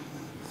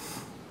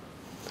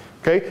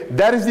 Okay,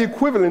 that is the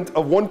equivalent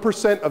of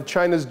 1% of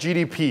China's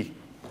GDP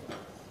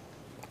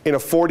in a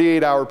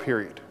 48-hour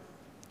period,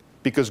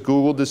 because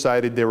Google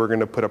decided they were going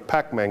to put a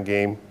Pac-Man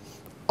game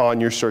on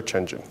your search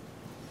engine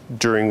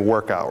during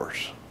work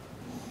hours.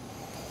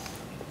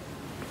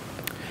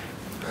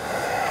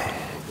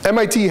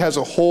 MIT has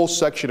a whole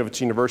section of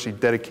its university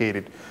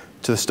dedicated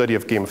to the study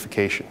of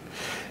gamification.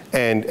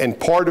 And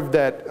part of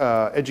that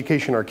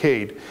education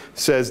arcade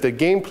says that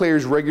game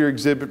players regularly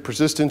exhibit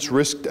persistence,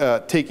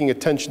 risk-taking,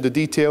 attention to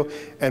detail,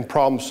 and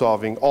problem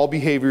solving, all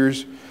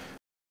behaviors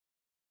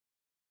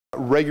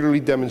regularly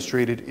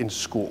demonstrated in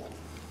school.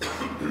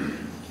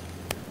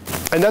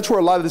 And that's where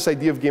a lot of this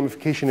idea of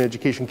gamification in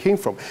education came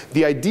from.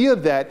 The idea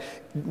that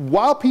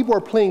while people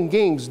are playing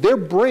games, their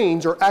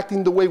brains are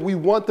acting the way we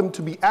want them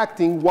to be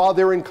acting while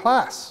they're in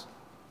class.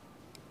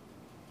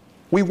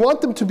 We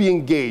want them to be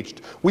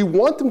engaged. We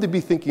want them to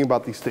be thinking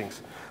about these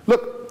things.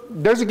 Look,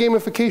 there's a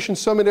gamification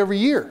summit every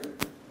year,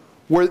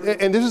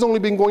 and this has only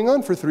been going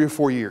on for 3 or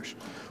 4 years,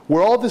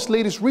 where all this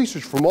latest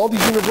research from all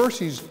these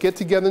universities get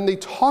together and they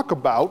talk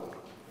about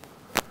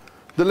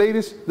the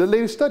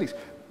latest studies.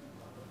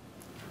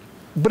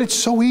 But it's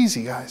so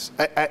easy, guys.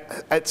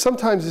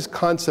 Sometimes this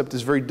concept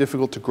is very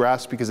difficult to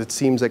grasp because it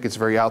seems like it's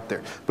very out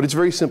there. But it's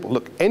very simple.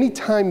 Look,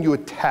 anytime you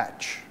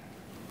attach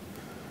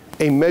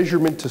a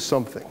measurement to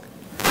something,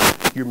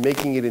 you're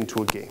making it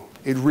into a game.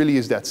 It really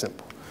is that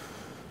simple.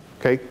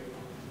 Okay?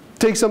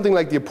 Take something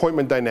like the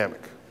appointment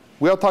dynamic.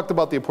 We all talked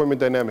about the appointment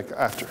dynamic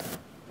after.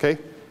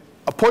 Okay?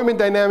 Appointment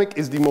dynamic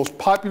is the most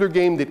popular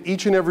game that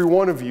each and every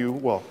one of you,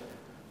 well,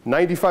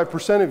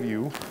 95% of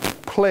you,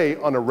 play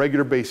on a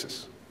regular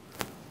basis.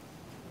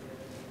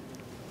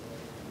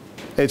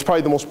 And it's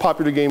probably the most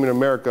popular game in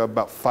America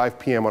about 5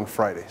 p.m. on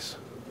Fridays.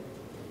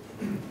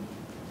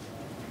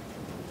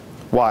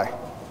 Why?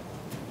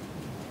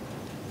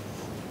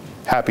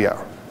 Happy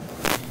hour.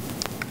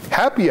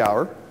 Happy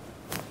hour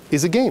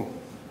is a game.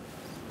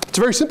 It's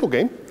a very simple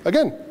game.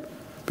 Again,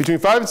 between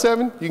 5 and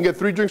 7, you can get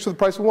 3 drinks for the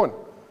price of 1.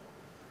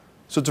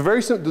 So it's a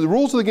very simple. The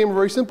rules of the game are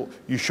very simple.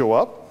 You show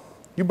up,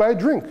 you buy a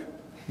drink,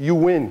 you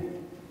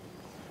win.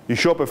 You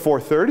show up at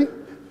 4:30.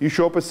 You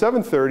show up at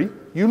 7:30,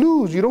 you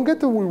lose. You don't get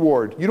the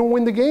reward. You don't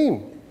win the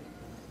game.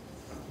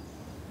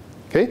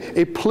 Okay?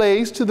 It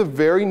plays to the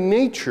very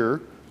nature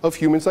of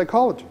human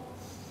psychology.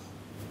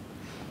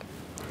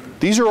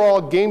 These are all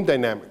game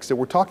dynamics that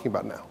we're talking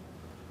about now.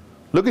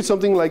 Look at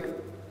something like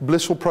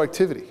blissful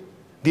productivity.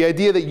 The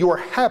idea that you are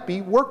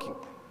happy working.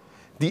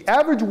 The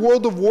average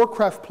World of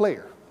Warcraft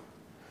player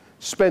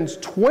spends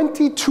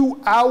 22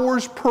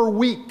 hours per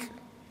week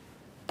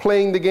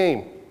playing the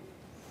game.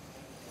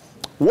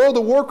 World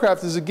of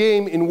Warcraft is a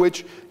game in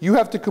which you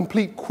have to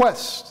complete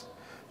quests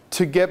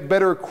to get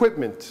better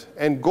equipment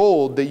and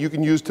gold that you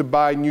can use to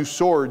buy new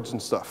swords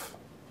and stuff.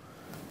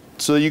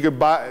 So that you could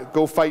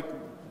go fight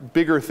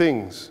bigger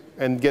things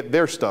and get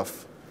their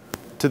stuff,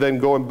 to then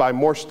go and buy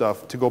more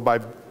stuff, to go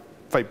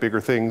fight bigger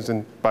things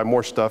and buy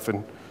more stuff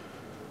and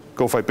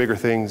go fight bigger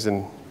things,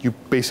 and you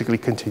basically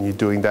continue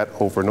doing that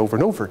over and over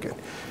and over again.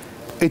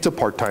 It's a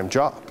part-time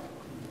job.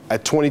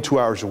 At 22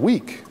 hours a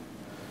week,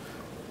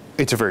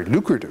 it's a very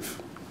lucrative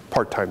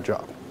part-time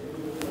job.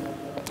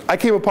 I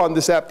came upon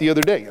this app the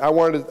other day.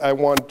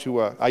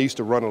 I used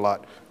to run a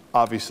lot.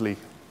 Obviously,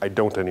 I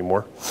don't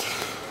anymore.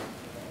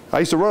 I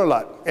used to run a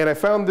lot, and I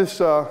found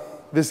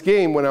this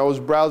game when I was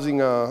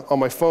browsing on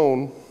my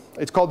phone.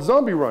 It's called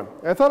Zombie Run.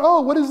 And I thought,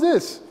 oh, what is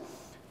this?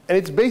 And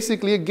it's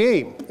basically a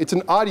game. It's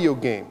an audio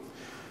game.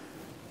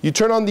 You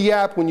turn on the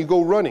app when you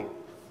go running,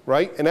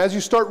 right? And as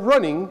you start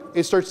running,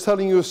 it starts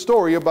telling you a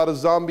story about a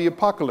zombie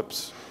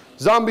apocalypse.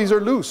 Zombies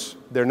are loose.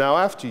 They're now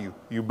after you.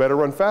 You better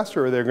run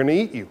faster or they're going to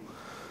eat you.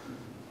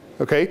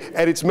 Okay?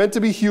 And it's meant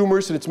to be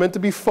humorous and it's meant to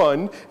be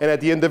fun. And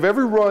at the end of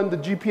every run, the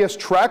GPS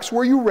tracks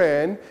where you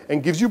ran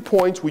and gives you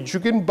points which you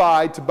can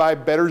buy to buy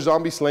better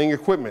zombie slaying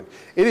equipment.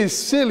 It is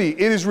silly.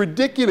 It is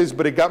ridiculous,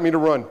 but it got me to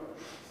run.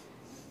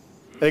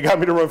 And it got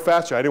me to run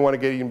faster. I didn't want to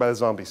get eaten by the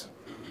zombies.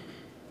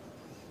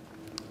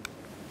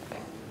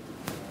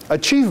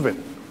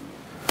 Achievement.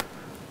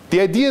 The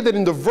idea that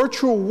in the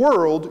virtual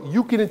world,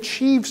 you can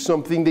achieve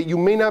something that you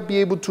may not be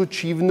able to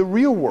achieve in the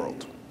real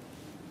world.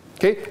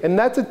 Okay? And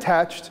that's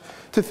attached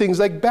to things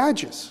like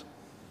badges.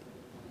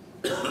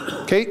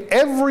 Okay?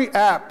 Every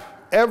app,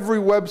 every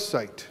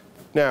website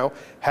now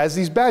has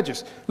these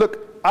badges.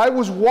 Look, I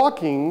was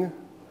walking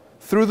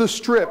through the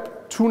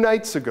Strip 2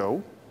 nights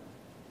ago,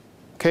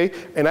 okay?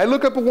 And I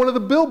look up at one of the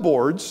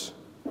billboards,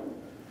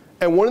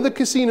 and one of the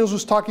casinos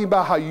was talking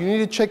about how you need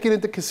to check in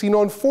at the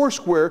casino on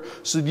Foursquare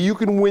so that you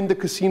can win the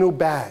casino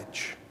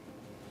badge.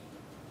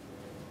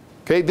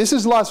 Okay, this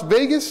is Las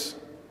Vegas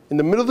in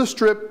the middle of the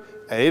Strip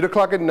at 8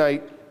 o'clock at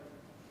night,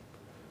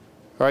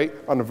 right,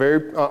 on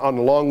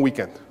a long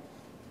weekend.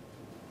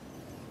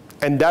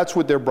 And that's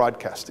what they're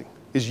broadcasting,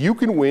 is you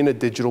can win a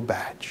digital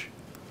badge.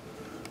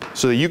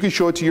 so that you can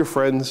show it to your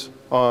friends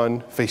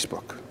on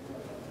Facebook.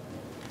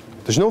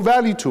 There's no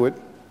value to it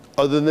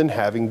other than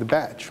having the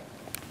badge.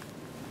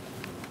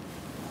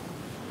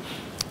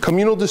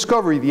 Communal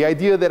discovery, the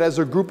idea that as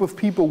a group of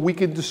people we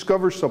can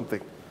discover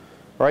something.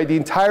 Right? The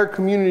entire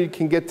community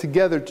can get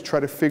together to try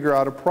to figure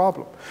out a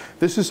problem.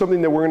 This is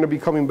something that we're going to be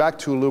coming back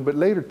to a little bit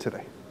later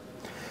today.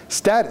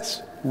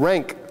 Status,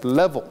 rank,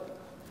 level.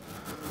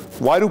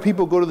 Why do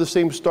people go to the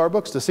same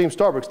Starbucks? The same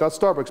Starbucks, not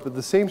Starbucks, but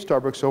the same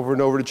Starbucks over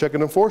and over to check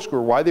in on Foursquare.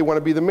 Why do they want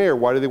to be the mayor?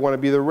 Why do they want to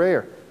be the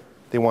mayor?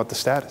 They want the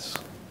status.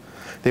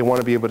 They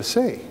want to be able to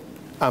say,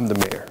 I'm the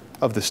mayor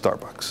of this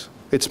Starbucks.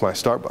 It's my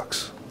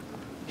Starbucks.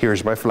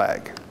 Here's my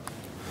flag.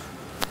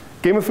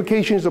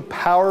 Gamification is a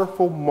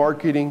powerful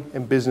marketing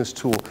and business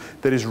tool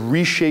that is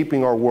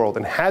reshaping our world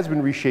and has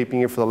been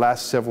reshaping it for the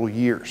last several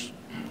years.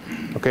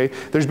 Okay?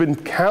 There's been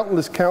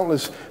countless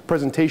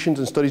presentations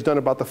and studies done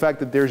about the fact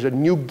that there's a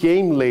new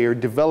game layer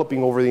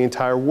developing over the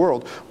entire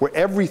world where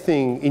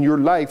everything in your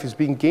life is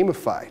being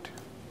gamified.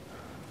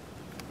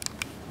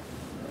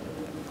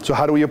 So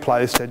how do we apply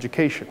this to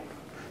education?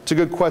 It's a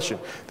good question.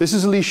 This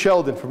is Lee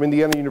Sheldon from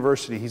Indiana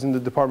University. He's in the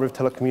Department of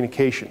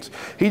Telecommunications.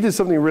 He did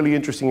something really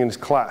interesting in his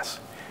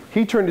class.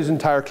 He turned his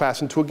entire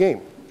class into a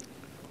game.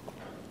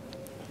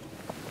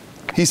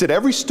 He said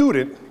every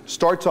student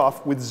starts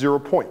off with 0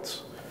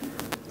 points,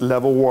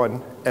 level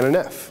 1 and an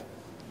F.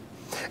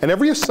 And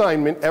every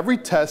assignment, every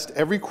test,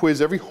 every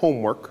quiz, every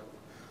homework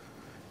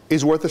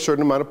is worth a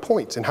certain amount of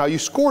points. And how you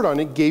scored on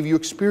it gave you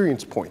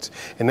experience points.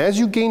 And as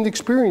you gained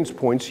experience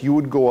points, you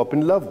would go up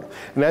in level.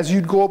 And as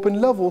you'd go up in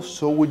level,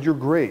 so would your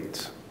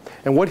grades.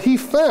 And what he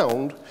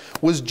found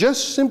was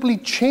just simply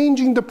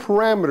changing the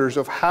parameters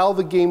of how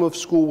the game of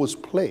school was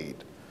played.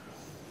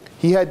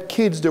 He had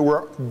kids that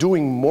were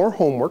doing more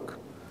homework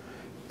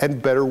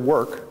and better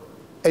work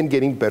and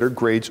getting better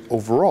grades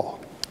overall.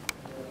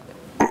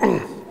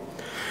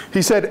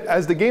 He said,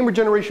 as the gamer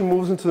generation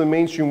moves into the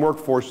mainstream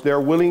workforce, they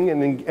are willing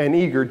and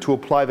eager to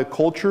apply the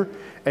culture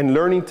and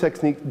learning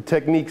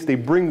techniques they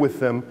bring with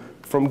them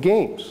from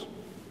games.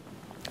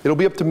 It'll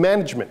be up to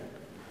management,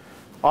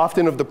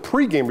 often of the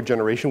pre-gamer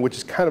generation, which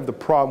is kind of the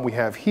problem we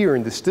have here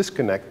in this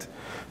disconnect,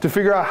 to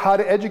figure out how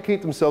to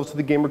educate themselves to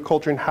the gamer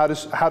culture and how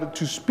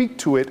to speak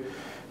to it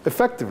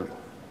effectively.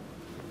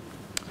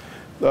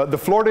 The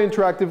Florida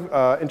Interactive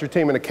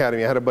Entertainment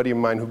Academy, I had a buddy of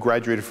mine who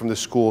graduated from this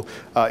school.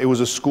 It was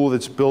a school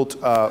that's built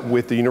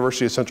with the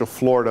University of Central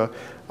Florida.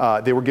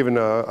 They were given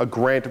a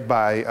grant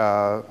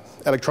by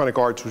Electronic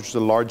Arts, which is a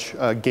large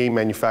game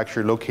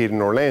manufacturer located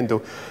in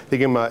Orlando. They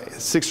gave them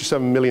 $6 or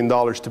 $7 million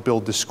to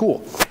build this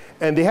school.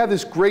 And they have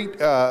this great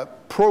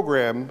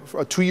program,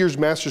 a 2 years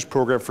master's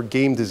program for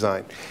game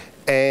design.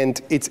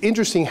 And it's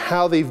interesting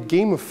how they've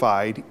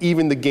gamified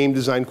even the game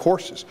design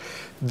courses.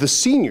 The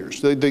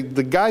seniors,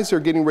 the guys that are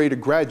getting ready to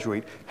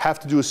graduate, have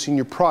to do a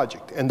senior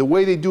project. And the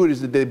way they do it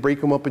is that they break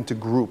them up into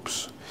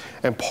groups.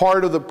 And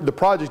part of the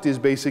project is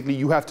basically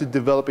you have to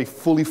develop a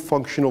fully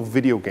functional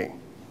video game.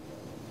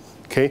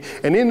 Okay?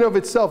 And in and of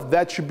itself,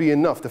 that should be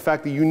enough. The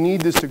fact that you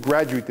need this to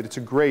graduate, that it's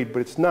a grade, but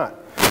it's not.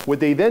 What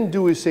they then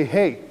do is say,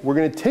 hey, we're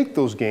going to take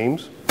those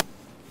games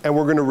and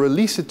we're going to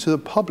release it to the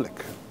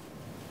public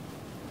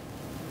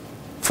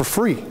for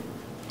free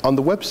on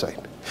the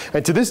website.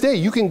 And to this day,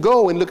 you can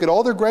go and look at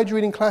all their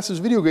graduating classes'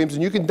 video games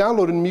and you can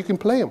download them and you can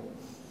play them.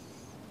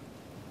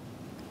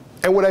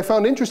 And what I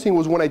found interesting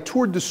was when I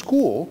toured the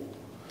school,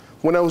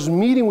 when I was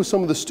meeting with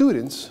some of the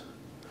students,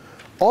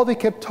 all they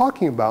kept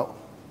talking about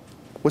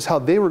was how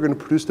they were going to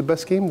produce the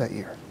best game that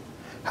year,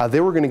 how they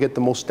were going to get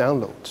the most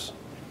downloads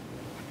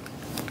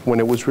when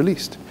it was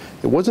released.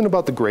 It wasn't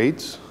about the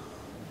grades.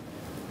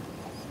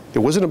 It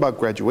wasn't about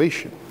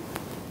graduation.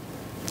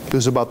 It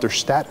was about their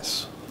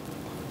status.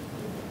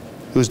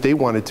 It was they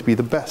wanted to be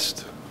the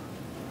best.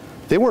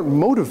 They weren't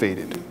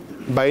motivated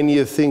by any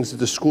of the things that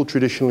the school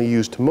traditionally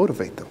used to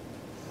motivate them.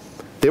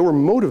 They were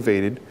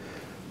motivated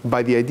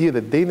by the idea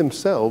that they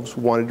themselves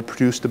wanted to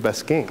produce the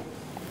best game.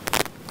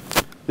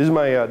 This is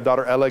my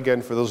daughter Ella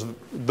again, for those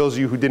of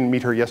you who didn't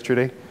meet her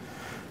yesterday.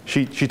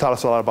 She taught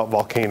us a lot about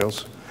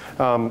volcanoes.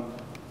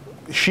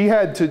 She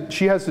has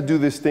to do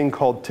this thing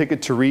called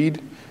Ticket to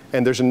Read,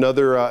 and there's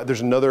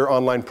another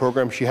online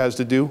program she has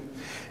to do.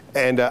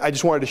 And I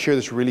just wanted to share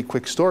this really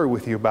quick story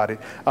with you about it.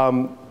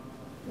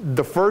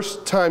 The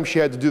first time she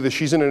had to do this,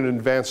 she's in an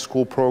advanced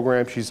school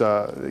program. She's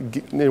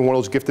in one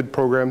of those gifted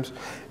programs.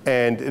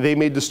 And they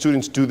made the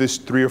students do this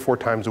 3 or 4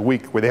 times a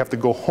week, where they have to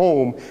go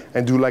home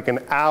and do like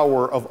an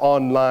hour of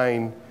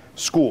online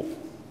school,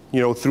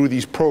 through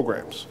these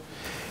programs.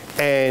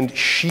 And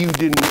she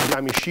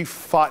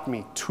fought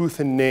me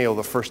tooth and nail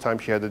the first time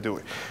she had to do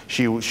it.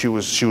 She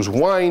was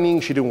whining,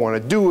 she didn't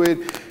want to do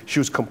it. She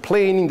was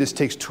complaining, this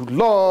takes too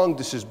long,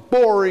 this is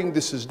boring,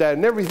 this is that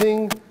and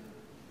everything,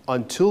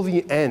 until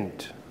the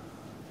end.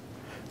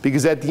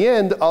 Because at the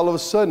end, all of a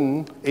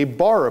sudden, a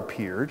bar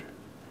appeared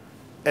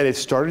and it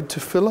started to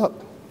fill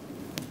up.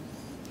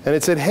 And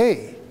it said,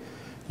 hey,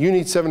 you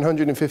need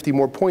 750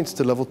 more points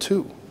to level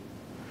 2.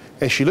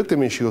 And she looked at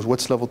me and she goes,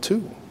 what's level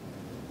 2?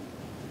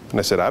 And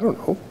I said, I don't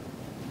know.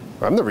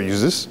 I've never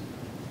used this.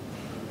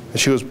 And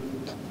she goes,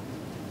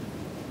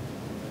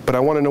 but I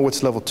want to know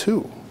what's level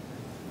 2.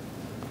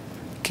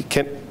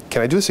 Can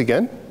I do this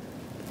again?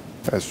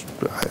 I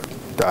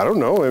don't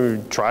know. I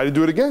mean, try to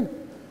do it again.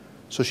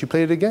 So she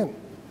played it again,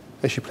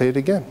 and she played it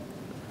again.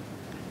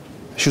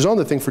 She was on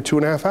the thing for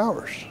 2.5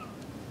 hours.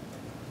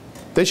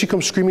 Then she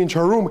comes screaming into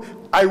her room,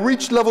 I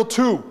reached level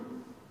 2.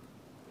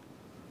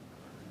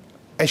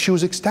 And she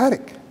was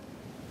ecstatic.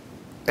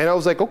 And I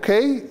was like,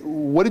 okay,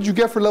 what did you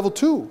get for level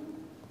 2?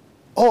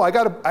 Oh, I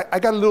got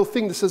a little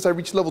thing that says I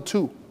reached level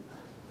 2.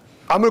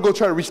 I'm going to go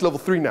try to reach level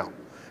 3 now.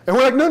 And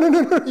we're like, no,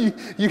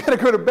 you got to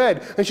go to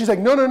bed. And she's like,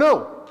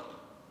 no.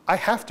 I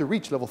have to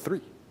reach level 3.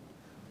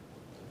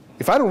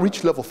 If I don't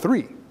reach level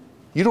 3,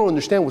 you don't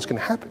understand what's going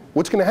to happen.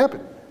 What's going to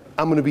happen?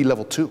 I'm going to be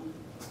level 2.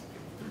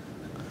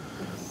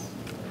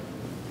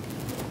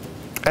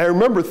 And I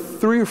remember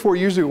 3 or 4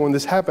 years ago when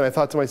this happened, I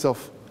thought to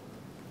myself,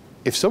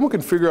 if someone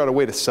can figure out a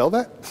way to sell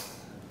that,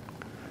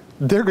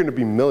 they're going to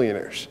be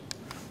millionaires.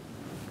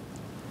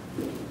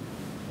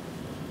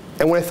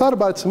 And when I thought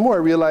about it some more, I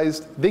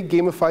realized they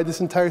gamified this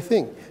entire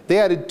thing. They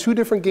added 2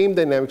 different game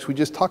dynamics we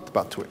just talked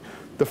about to it.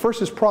 The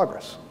first is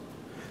progress.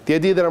 The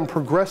idea that I'm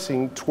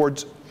progressing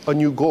towards a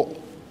new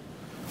goal.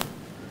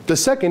 The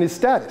second is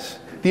status.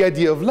 The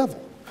idea of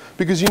level.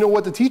 Because you know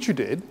what the teacher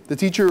did? The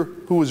teacher,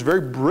 who was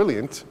very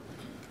brilliant,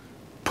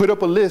 put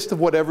up a list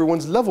of what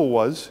everyone's level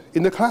was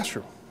in the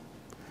classroom.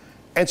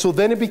 And so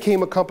then it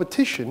became a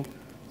competition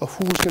of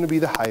who was going to be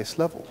the highest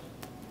level.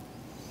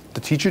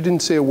 The teacher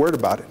didn't say a word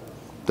about it.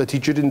 The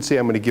teacher didn't say,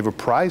 I'm going to give a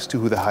prize to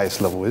who the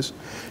highest level is.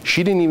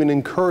 She didn't even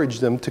encourage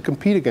them to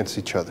compete against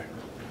each other.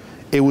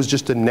 It was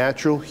just a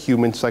natural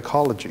human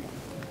psychology.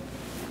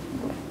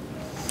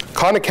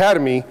 Khan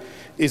Academy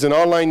is an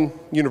online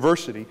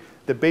university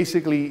that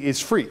basically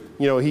is free.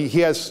 You know, he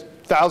has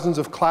thousands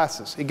of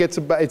classes.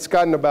 It's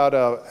gotten about,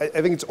 I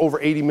think it's over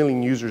 80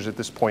 million users at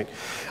this point.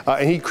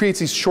 And he creates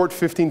these short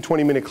 15,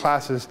 20-minute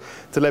classes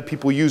to let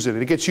people use it.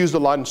 And it gets used a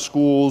lot in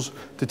schools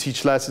to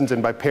teach lessons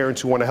and by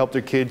parents who want to help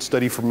their kids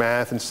study for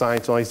math and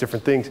science and all these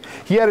different things.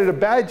 He added a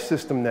badge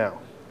system now.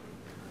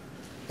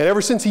 And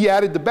ever since he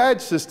added the badge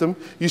system,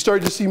 you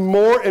started to see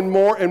more and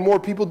more and more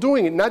people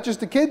doing it. Not just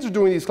the kids are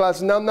doing these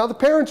classes, now the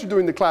parents are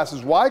doing the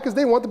classes. Why? Because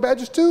they want the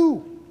badges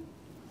too.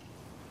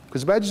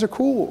 Because the badges are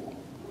cool,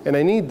 and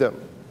I need them.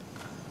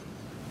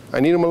 I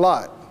need them a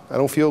lot. I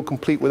don't feel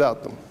complete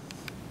without them.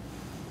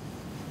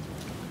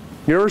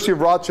 University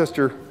of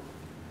Rochester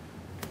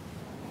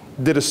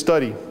did a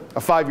study, a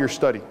 5-year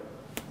study,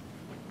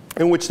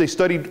 in which they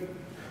studied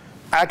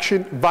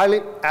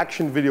violent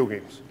action video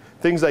games.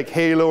 Things like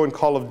Halo and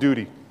Call of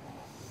Duty.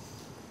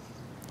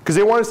 Because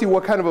they want to see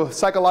what kind of a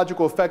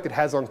psychological effect it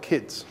has on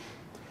kids.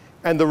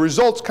 And the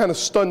results kind of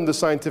stunned the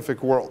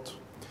scientific world.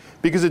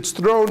 Because it's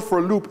thrown for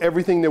a loop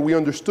everything that we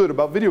understood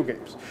about video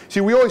games.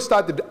 See, we always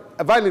thought that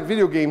violent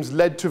video games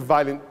led to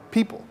violent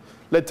people,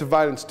 led to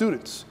violent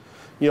students,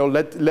 you know,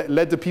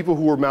 led to people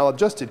who were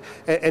maladjusted.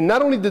 And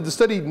not only did the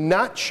study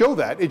not show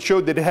that, it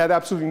showed that it had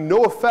absolutely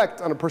no effect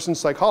on a person's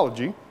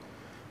psychology,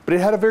 but it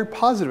had a very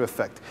positive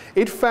effect.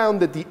 It found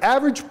that the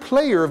average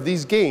player of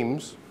these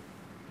games,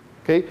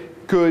 okay,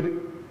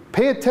 could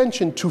pay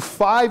attention to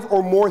 5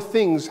 or more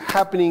things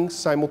happening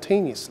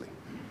simultaneously.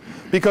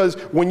 Because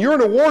when you're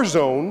in a war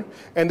zone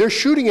and they're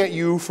shooting at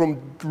you from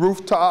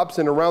rooftops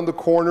and around the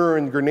corner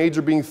and grenades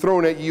are being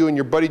thrown at you and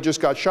your buddy just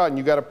got shot and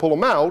you got to pull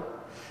him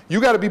out, you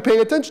got to be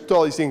paying attention to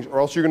all these things or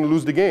else you're going to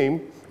lose the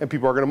game and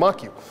people are going to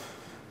mock you.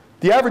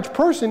 The average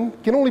person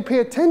can only pay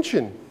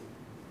attention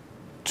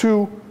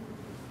to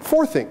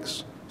 4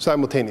 things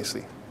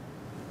simultaneously.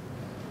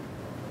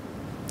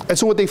 And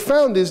so what they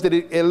found is that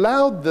it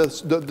allowed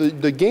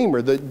the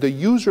gamer, the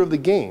user of the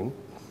game,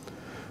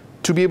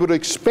 to be able to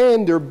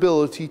expand their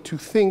ability to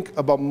think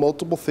about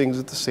multiple things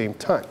at the same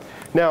time.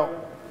 Now,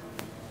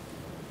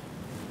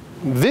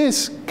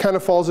 this kind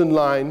of falls in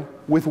line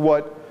with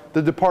what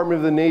the Department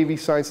of the Navy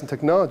Science and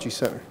Technology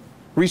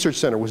Research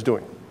Center was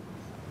doing.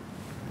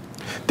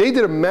 They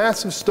did a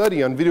massive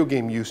study on video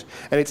game use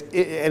and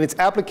its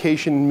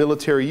application in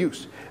military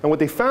use. And what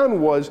they found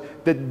was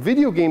that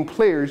video game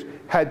players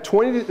had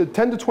 10 to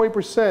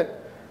 20%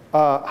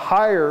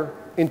 higher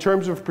in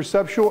terms of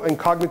perceptual and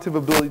cognitive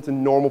abilities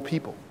than normal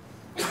people.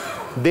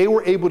 They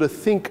were able to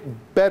think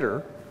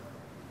better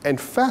and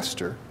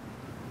faster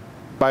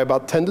by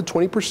about 10 to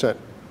 20%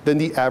 than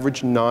the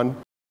average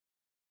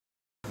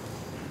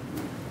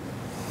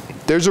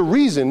There's a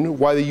reason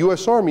why the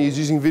US Army is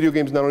using video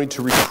games not only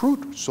to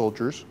recruit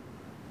soldiers,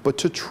 but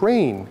to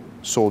train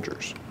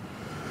soldiers.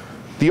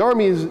 The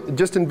Army has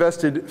just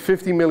invested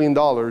 $50 million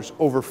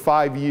over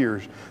 5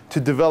 years to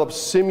develop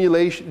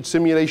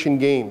simulation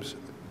games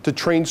to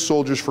train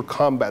soldiers for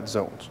combat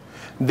zones.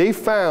 They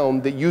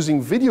found that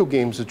using video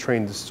games to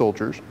train the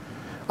soldiers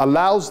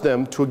allows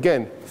them to,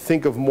 again,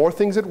 think of more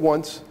things at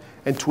once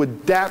and to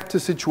adapt to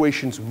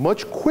situations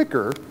much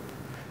quicker,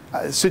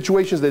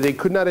 situations that they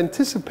could not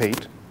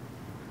anticipate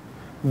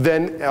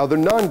than other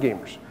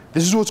non-gamers.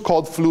 This is what's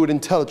called fluid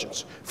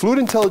intelligence. Fluid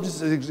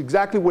intelligence is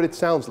exactly what it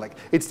sounds like.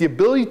 It's the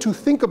ability to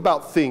think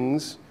about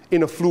things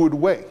in a fluid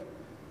way.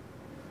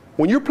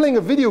 When you're playing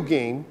a video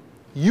game,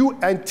 you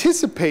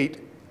anticipate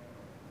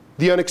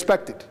the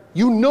unexpected.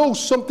 You know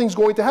something's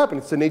going to happen.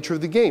 It's the nature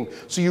of the game.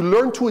 So you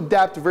learn to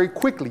adapt very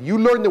quickly. You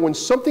learn that when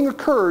something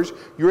occurs,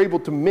 you're able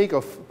to make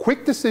a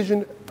quick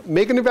decision,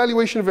 make an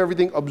evaluation of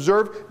everything,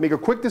 observe, make a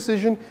quick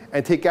decision,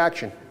 and take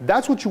action.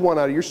 That's what you want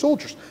out of your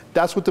soldiers.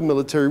 That's what the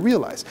military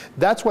realized.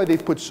 That's why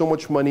they've put so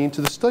much money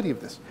into the study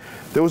of this.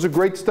 There was a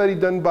great study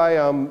done by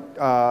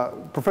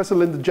Professor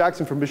Linda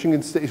Jackson from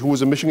Michigan State, who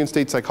was a Michigan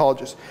State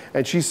psychologist.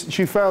 And she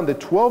found that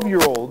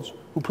 12-year-olds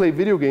who play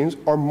video games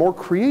are more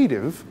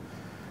creative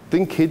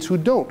than kids who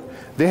don't.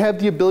 They have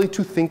the ability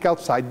to think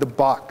outside the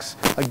box.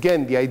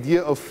 Again, the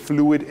idea of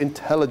fluid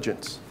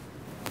intelligence.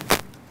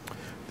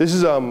 This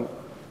is, I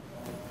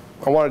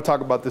want to talk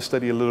about this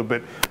study a little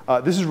bit.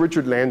 This is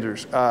Richard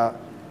Landers.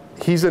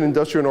 He's an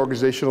industrial and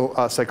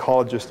organizational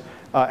psychologist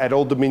at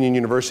Old Dominion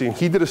University, and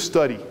he did a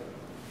study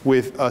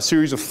with a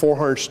series of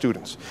 400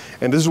 students.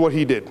 And this is what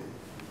he did.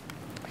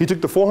 He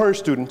took the 400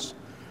 students,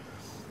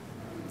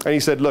 and he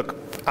said, look,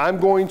 I'm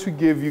going to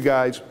give you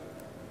guys,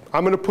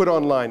 I'm going to put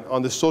online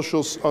on the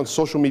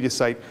social media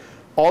site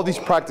all these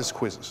practice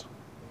quizzes,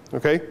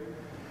 okay?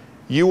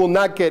 You will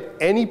not get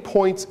any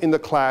points in the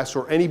class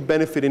or any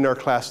benefit in our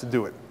class to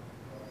do it,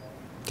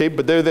 okay?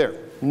 But they're there.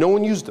 No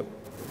one used them.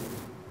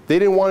 They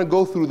didn't want to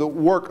go through the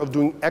work of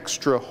doing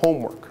extra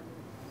homework,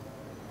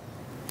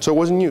 so it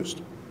wasn't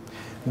used.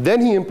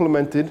 Then he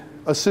implemented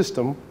a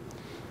system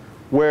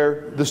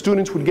where the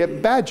students would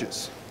get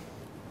badges,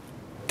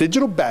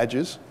 digital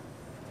badges,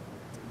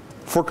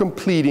 for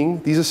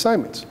completing these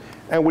assignments.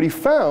 And what he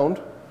found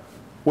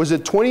was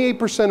that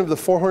 28% of the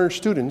 400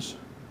 students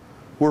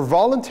were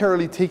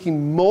voluntarily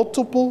taking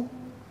multiple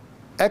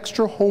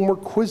extra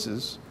homework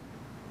quizzes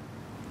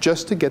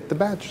just to get the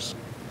badges.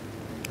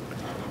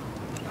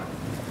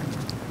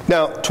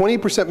 Now,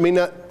 28% may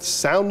not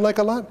sound like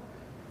a lot,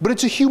 but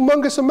it's a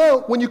humongous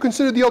amount when you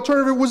consider the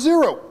alternative was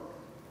 0.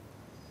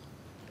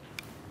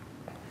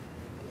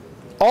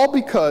 All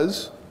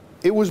because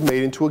it was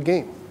made into a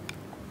game.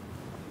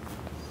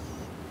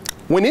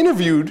 When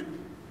interviewed,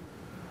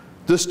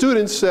 the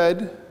students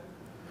said,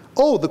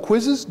 oh, the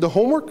quizzes, the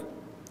homework,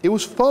 it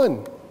was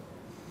fun.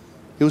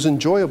 It was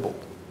enjoyable.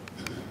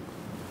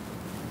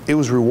 It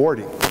was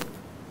rewarding.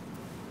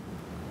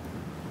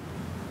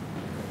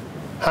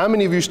 How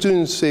many of your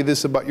students say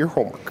this about your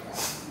homework?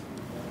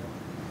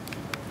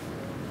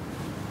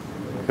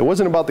 It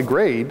wasn't about the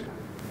grade.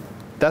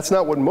 That's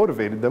not what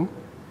motivated them.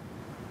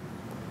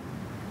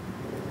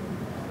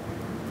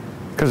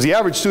 Because the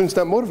average student's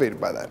not motivated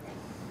by that.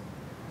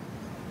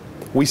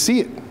 We see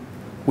it.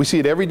 We see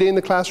it every day in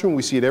the classroom.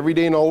 We see it every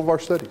day in all of our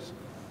studies.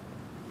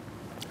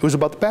 It was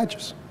about the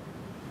badges.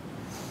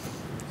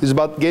 It was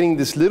about getting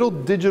this little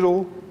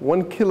digital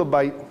 1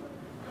 kilobyte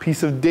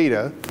piece of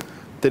data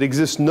that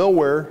exists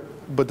nowhere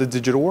but the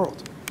digital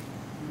world.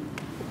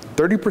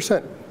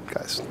 30%,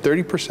 guys,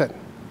 30%.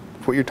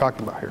 What you're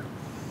talking about here.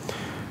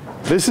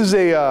 This is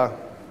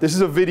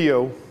a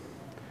video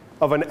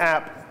of an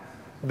app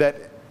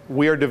that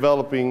we are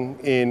developing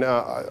in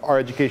our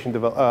education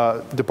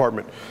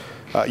department.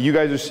 You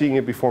guys are seeing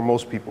it before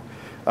most people.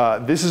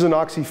 This is an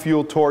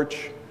oxy-fuel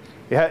torch.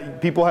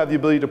 People have the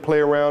ability to play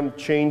around,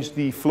 change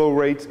the flow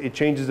rates. It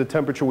changes the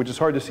temperature, which is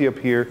hard to see up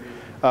here,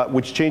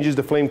 which changes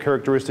the flame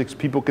characteristics.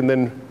 People can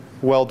then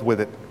weld with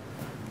it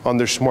on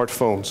their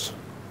smartphones.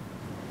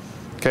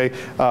 Okay,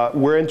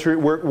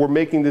 we're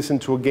making this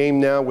into a game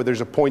now where there's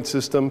a point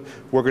system.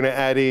 We're going to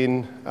add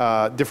in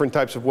different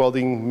types of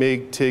welding,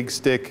 MIG, TIG,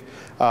 stick.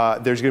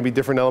 There's going to be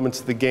different elements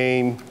to the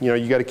game. You know,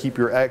 you got to keep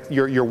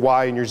your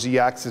Y and your Z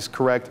axis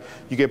correct.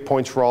 You get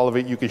points for all of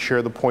it. You can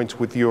share the points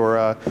with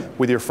your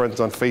friends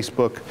on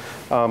Facebook.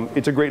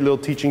 It's a great little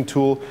teaching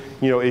tool.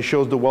 You know, it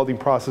shows the welding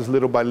process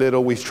little by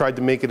little. We've tried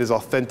to make it as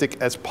authentic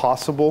as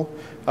possible.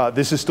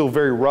 This is still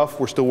very rough.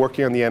 We're still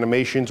working on the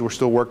animations. We're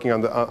still working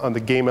on the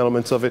game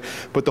elements of it.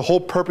 But the whole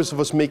purpose of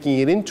us making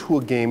it into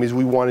a game is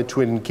we wanted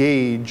to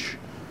engage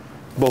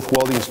both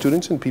welding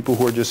students and people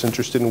who are just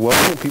interested in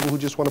welding and people who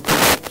just want to play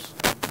games.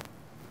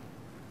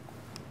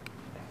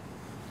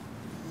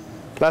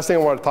 Last thing I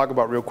want to talk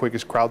about real quick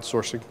is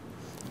crowdsourcing.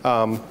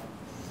 How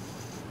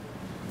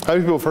many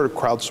people have heard of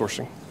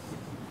crowdsourcing?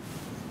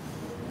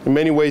 In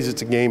many ways,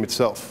 it's a game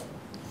itself.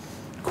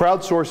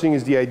 Crowdsourcing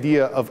is the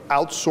idea of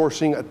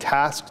outsourcing a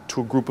task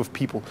to a group of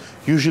people.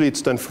 Usually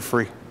it's done for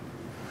free.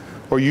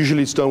 Or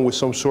usually it's done with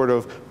some sort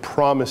of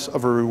promise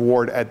of a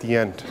reward at the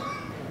end.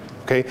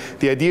 Okay?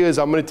 The idea is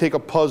I'm going to take a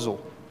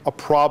puzzle, a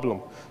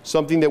problem,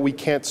 something that we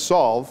can't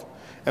solve,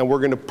 and we're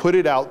going to put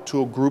it out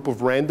to a group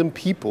of random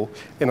people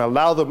and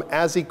allow them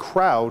as a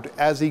crowd,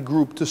 as a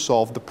group, to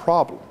solve the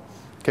problem.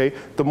 Okay?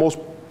 The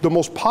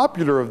most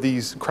popular of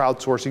these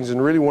crowdsourcings,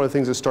 and really one of the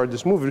things that started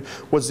this movement,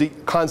 was the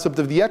concept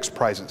of the X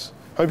Prizes.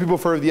 How many people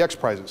have heard of the X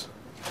Prizes?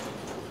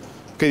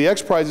 Okay, the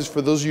X Prizes,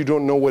 for those of you who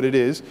don't know what it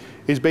is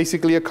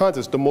basically a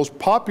contest. The most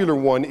popular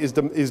one is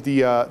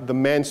the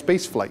manned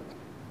space flight.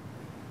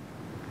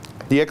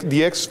 The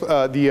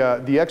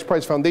X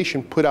Prize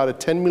Foundation put out a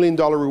 $10 million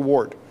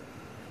reward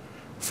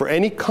for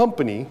any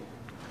company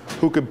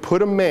who could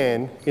put a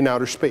man in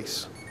outer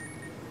space.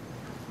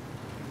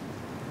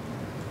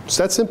 It's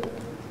that simple.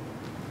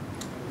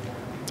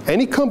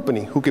 Any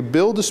company who could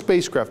build a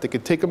spacecraft that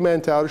could take a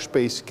man to outer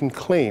space can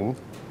claim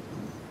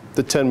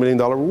the $10 million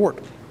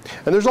reward.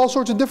 And there's all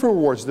sorts of different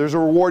rewards. There's a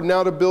reward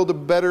now to build a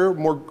better,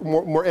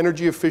 more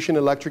energy efficient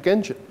electric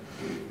engine.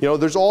 You know,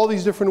 there's all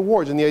these different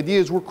awards, and the idea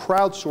is we're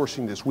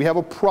crowdsourcing this. We have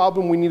a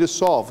problem we need to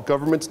solve.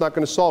 Government's not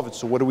going to solve it,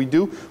 so what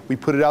do? We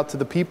put it out to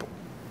the people.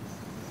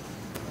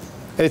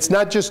 And it's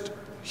not just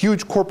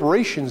huge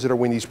corporations that are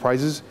winning these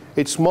prizes,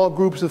 it's small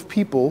groups of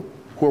people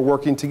who are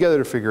working together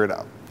to figure it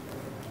out.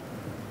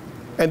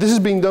 And this is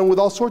being done with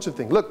all sorts of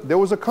things. Look, there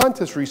was a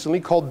contest recently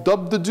called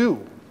Dub the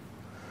Do.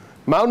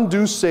 Mountain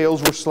Dew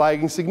sales were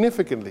sliding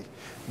significantly.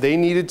 They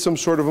needed some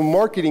sort of a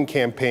marketing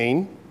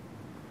campaign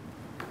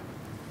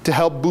to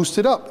help boost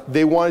it up.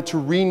 They wanted to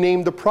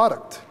rename the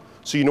product.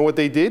 So you know what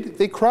they did?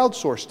 They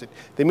crowdsourced it.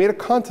 They made a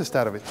contest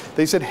out of it.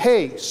 They said,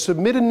 hey,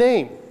 submit a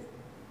name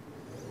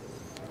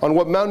on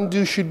what Mountain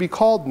Dew should be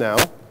called now,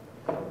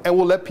 and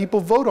we'll let people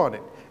vote on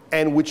it.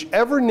 And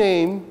whichever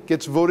name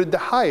gets voted the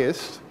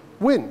highest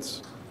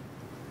wins.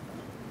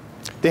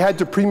 They had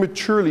to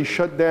prematurely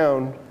shut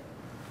down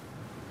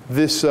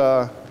this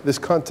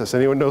contest.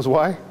 Anyone knows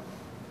why?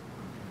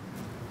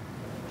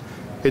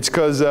 It's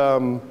because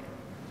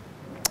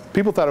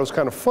people thought it was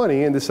kind of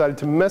funny and decided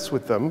to mess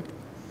with them.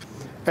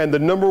 And the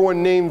 #1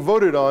 name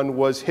voted on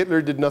was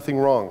Hitler did nothing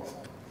wrong.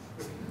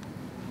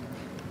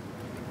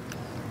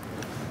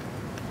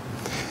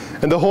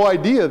 And the whole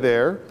idea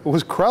there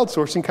was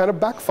crowdsourcing kind of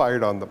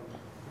backfired on them.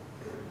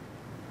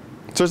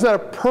 So it's not a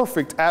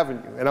perfect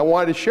avenue. And I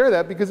wanted to share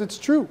that because it's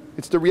true.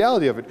 It's the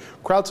reality of it.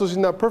 Crowdsourcing is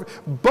not perfect.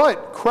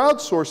 But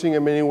crowdsourcing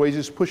in many ways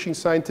is pushing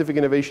scientific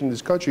innovation in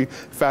this country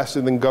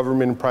faster than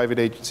government and private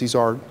agencies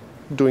are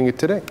doing it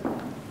today.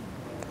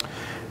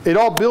 It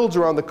all builds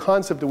around the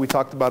concept that we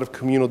talked about of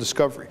communal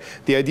discovery.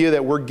 The idea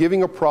that we're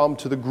giving a problem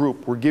to the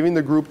group. We're giving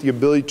the group the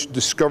ability to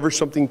discover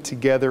something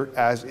together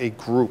as a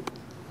group.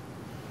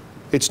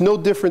 It's no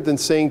different than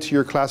saying to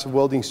your class of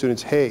welding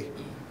students, hey,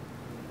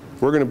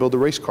 we're going to build a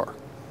race car.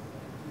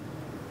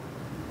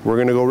 We're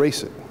going to go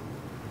race it.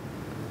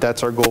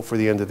 That's our goal for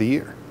the end of the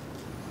year.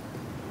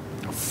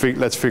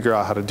 Let's figure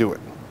out how to do it.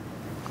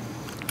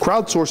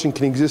 Crowdsourcing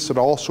can exist at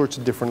all sorts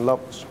of different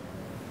levels.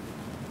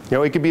 You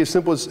know, it could be as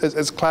simple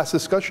as class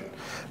discussion.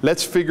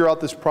 Let's figure out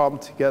this problem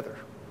together.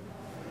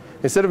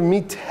 Instead of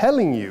me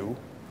telling you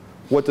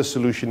what the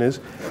solution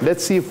is,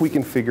 let's see if we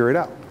can figure it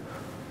out.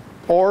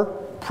 Or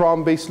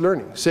problem-based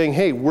learning, saying,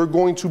 hey, we're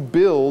going to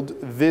build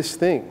this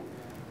thing.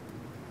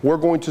 We're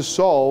going to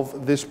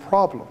solve this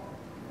problem.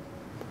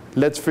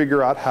 Let's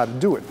figure out how to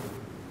do it.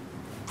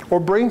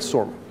 Or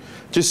brainstorming,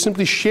 just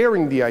simply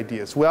sharing the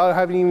ideas without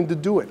having even to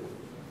do it.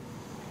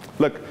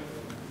 Look,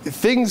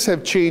 things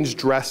have changed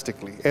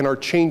drastically and are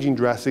changing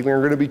drastically and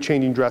are going to be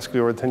changing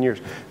drastically over 10 years.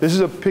 This is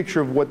a picture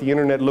of what the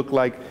internet looked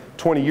like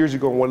 20 years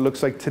ago and what it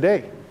looks like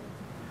today.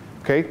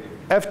 Okay?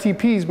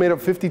 FTPs made up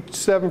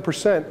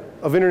 57%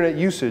 of internet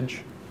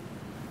usage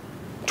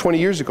 20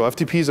 years ago.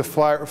 FTP is a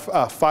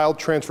file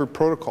transfer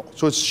protocol.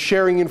 So it's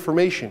sharing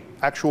information,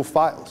 actual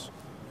files.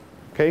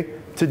 Okay?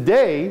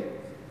 Today,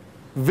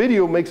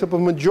 video makes up a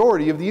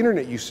majority of the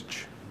internet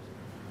usage.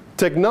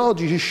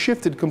 Technology has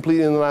shifted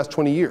completely in the last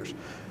 20 years.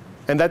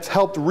 And that's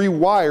helped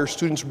rewire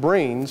students'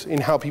 brains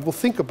in how people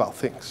think about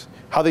things,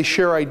 how they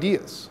share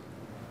ideas.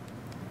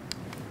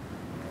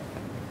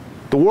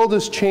 The world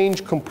has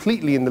changed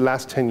completely in the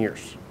last 10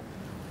 years.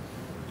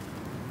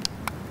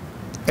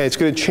 And it's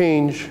going to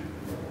change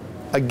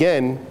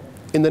again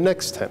in the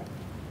next 10.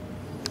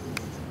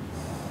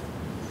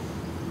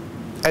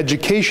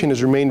 Education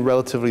has remained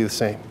relatively the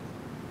same.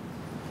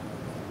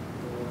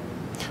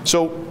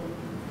 So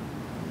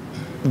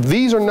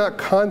these are not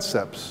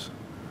concepts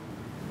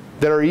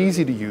that are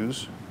easy to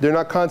use. They're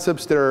not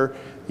concepts that are,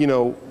 you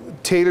know,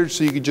 tailored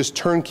so you could just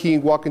turnkey,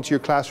 walk into your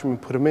classroom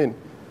and put them in.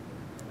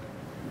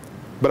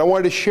 But I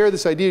wanted to share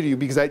this idea to you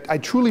because I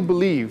truly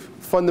believe,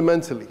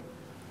 fundamentally,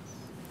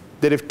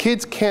 that if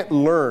kids can't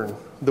learn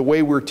the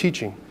way we're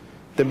teaching,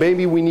 then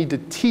maybe we need to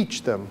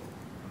teach them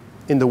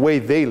in the way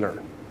they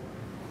learn.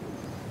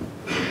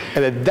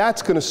 And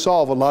that's going to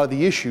solve a lot of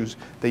the issues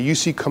that you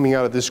see coming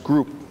out of this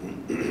group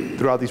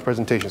throughout these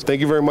presentations.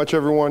 Thank you very much,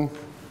 everyone.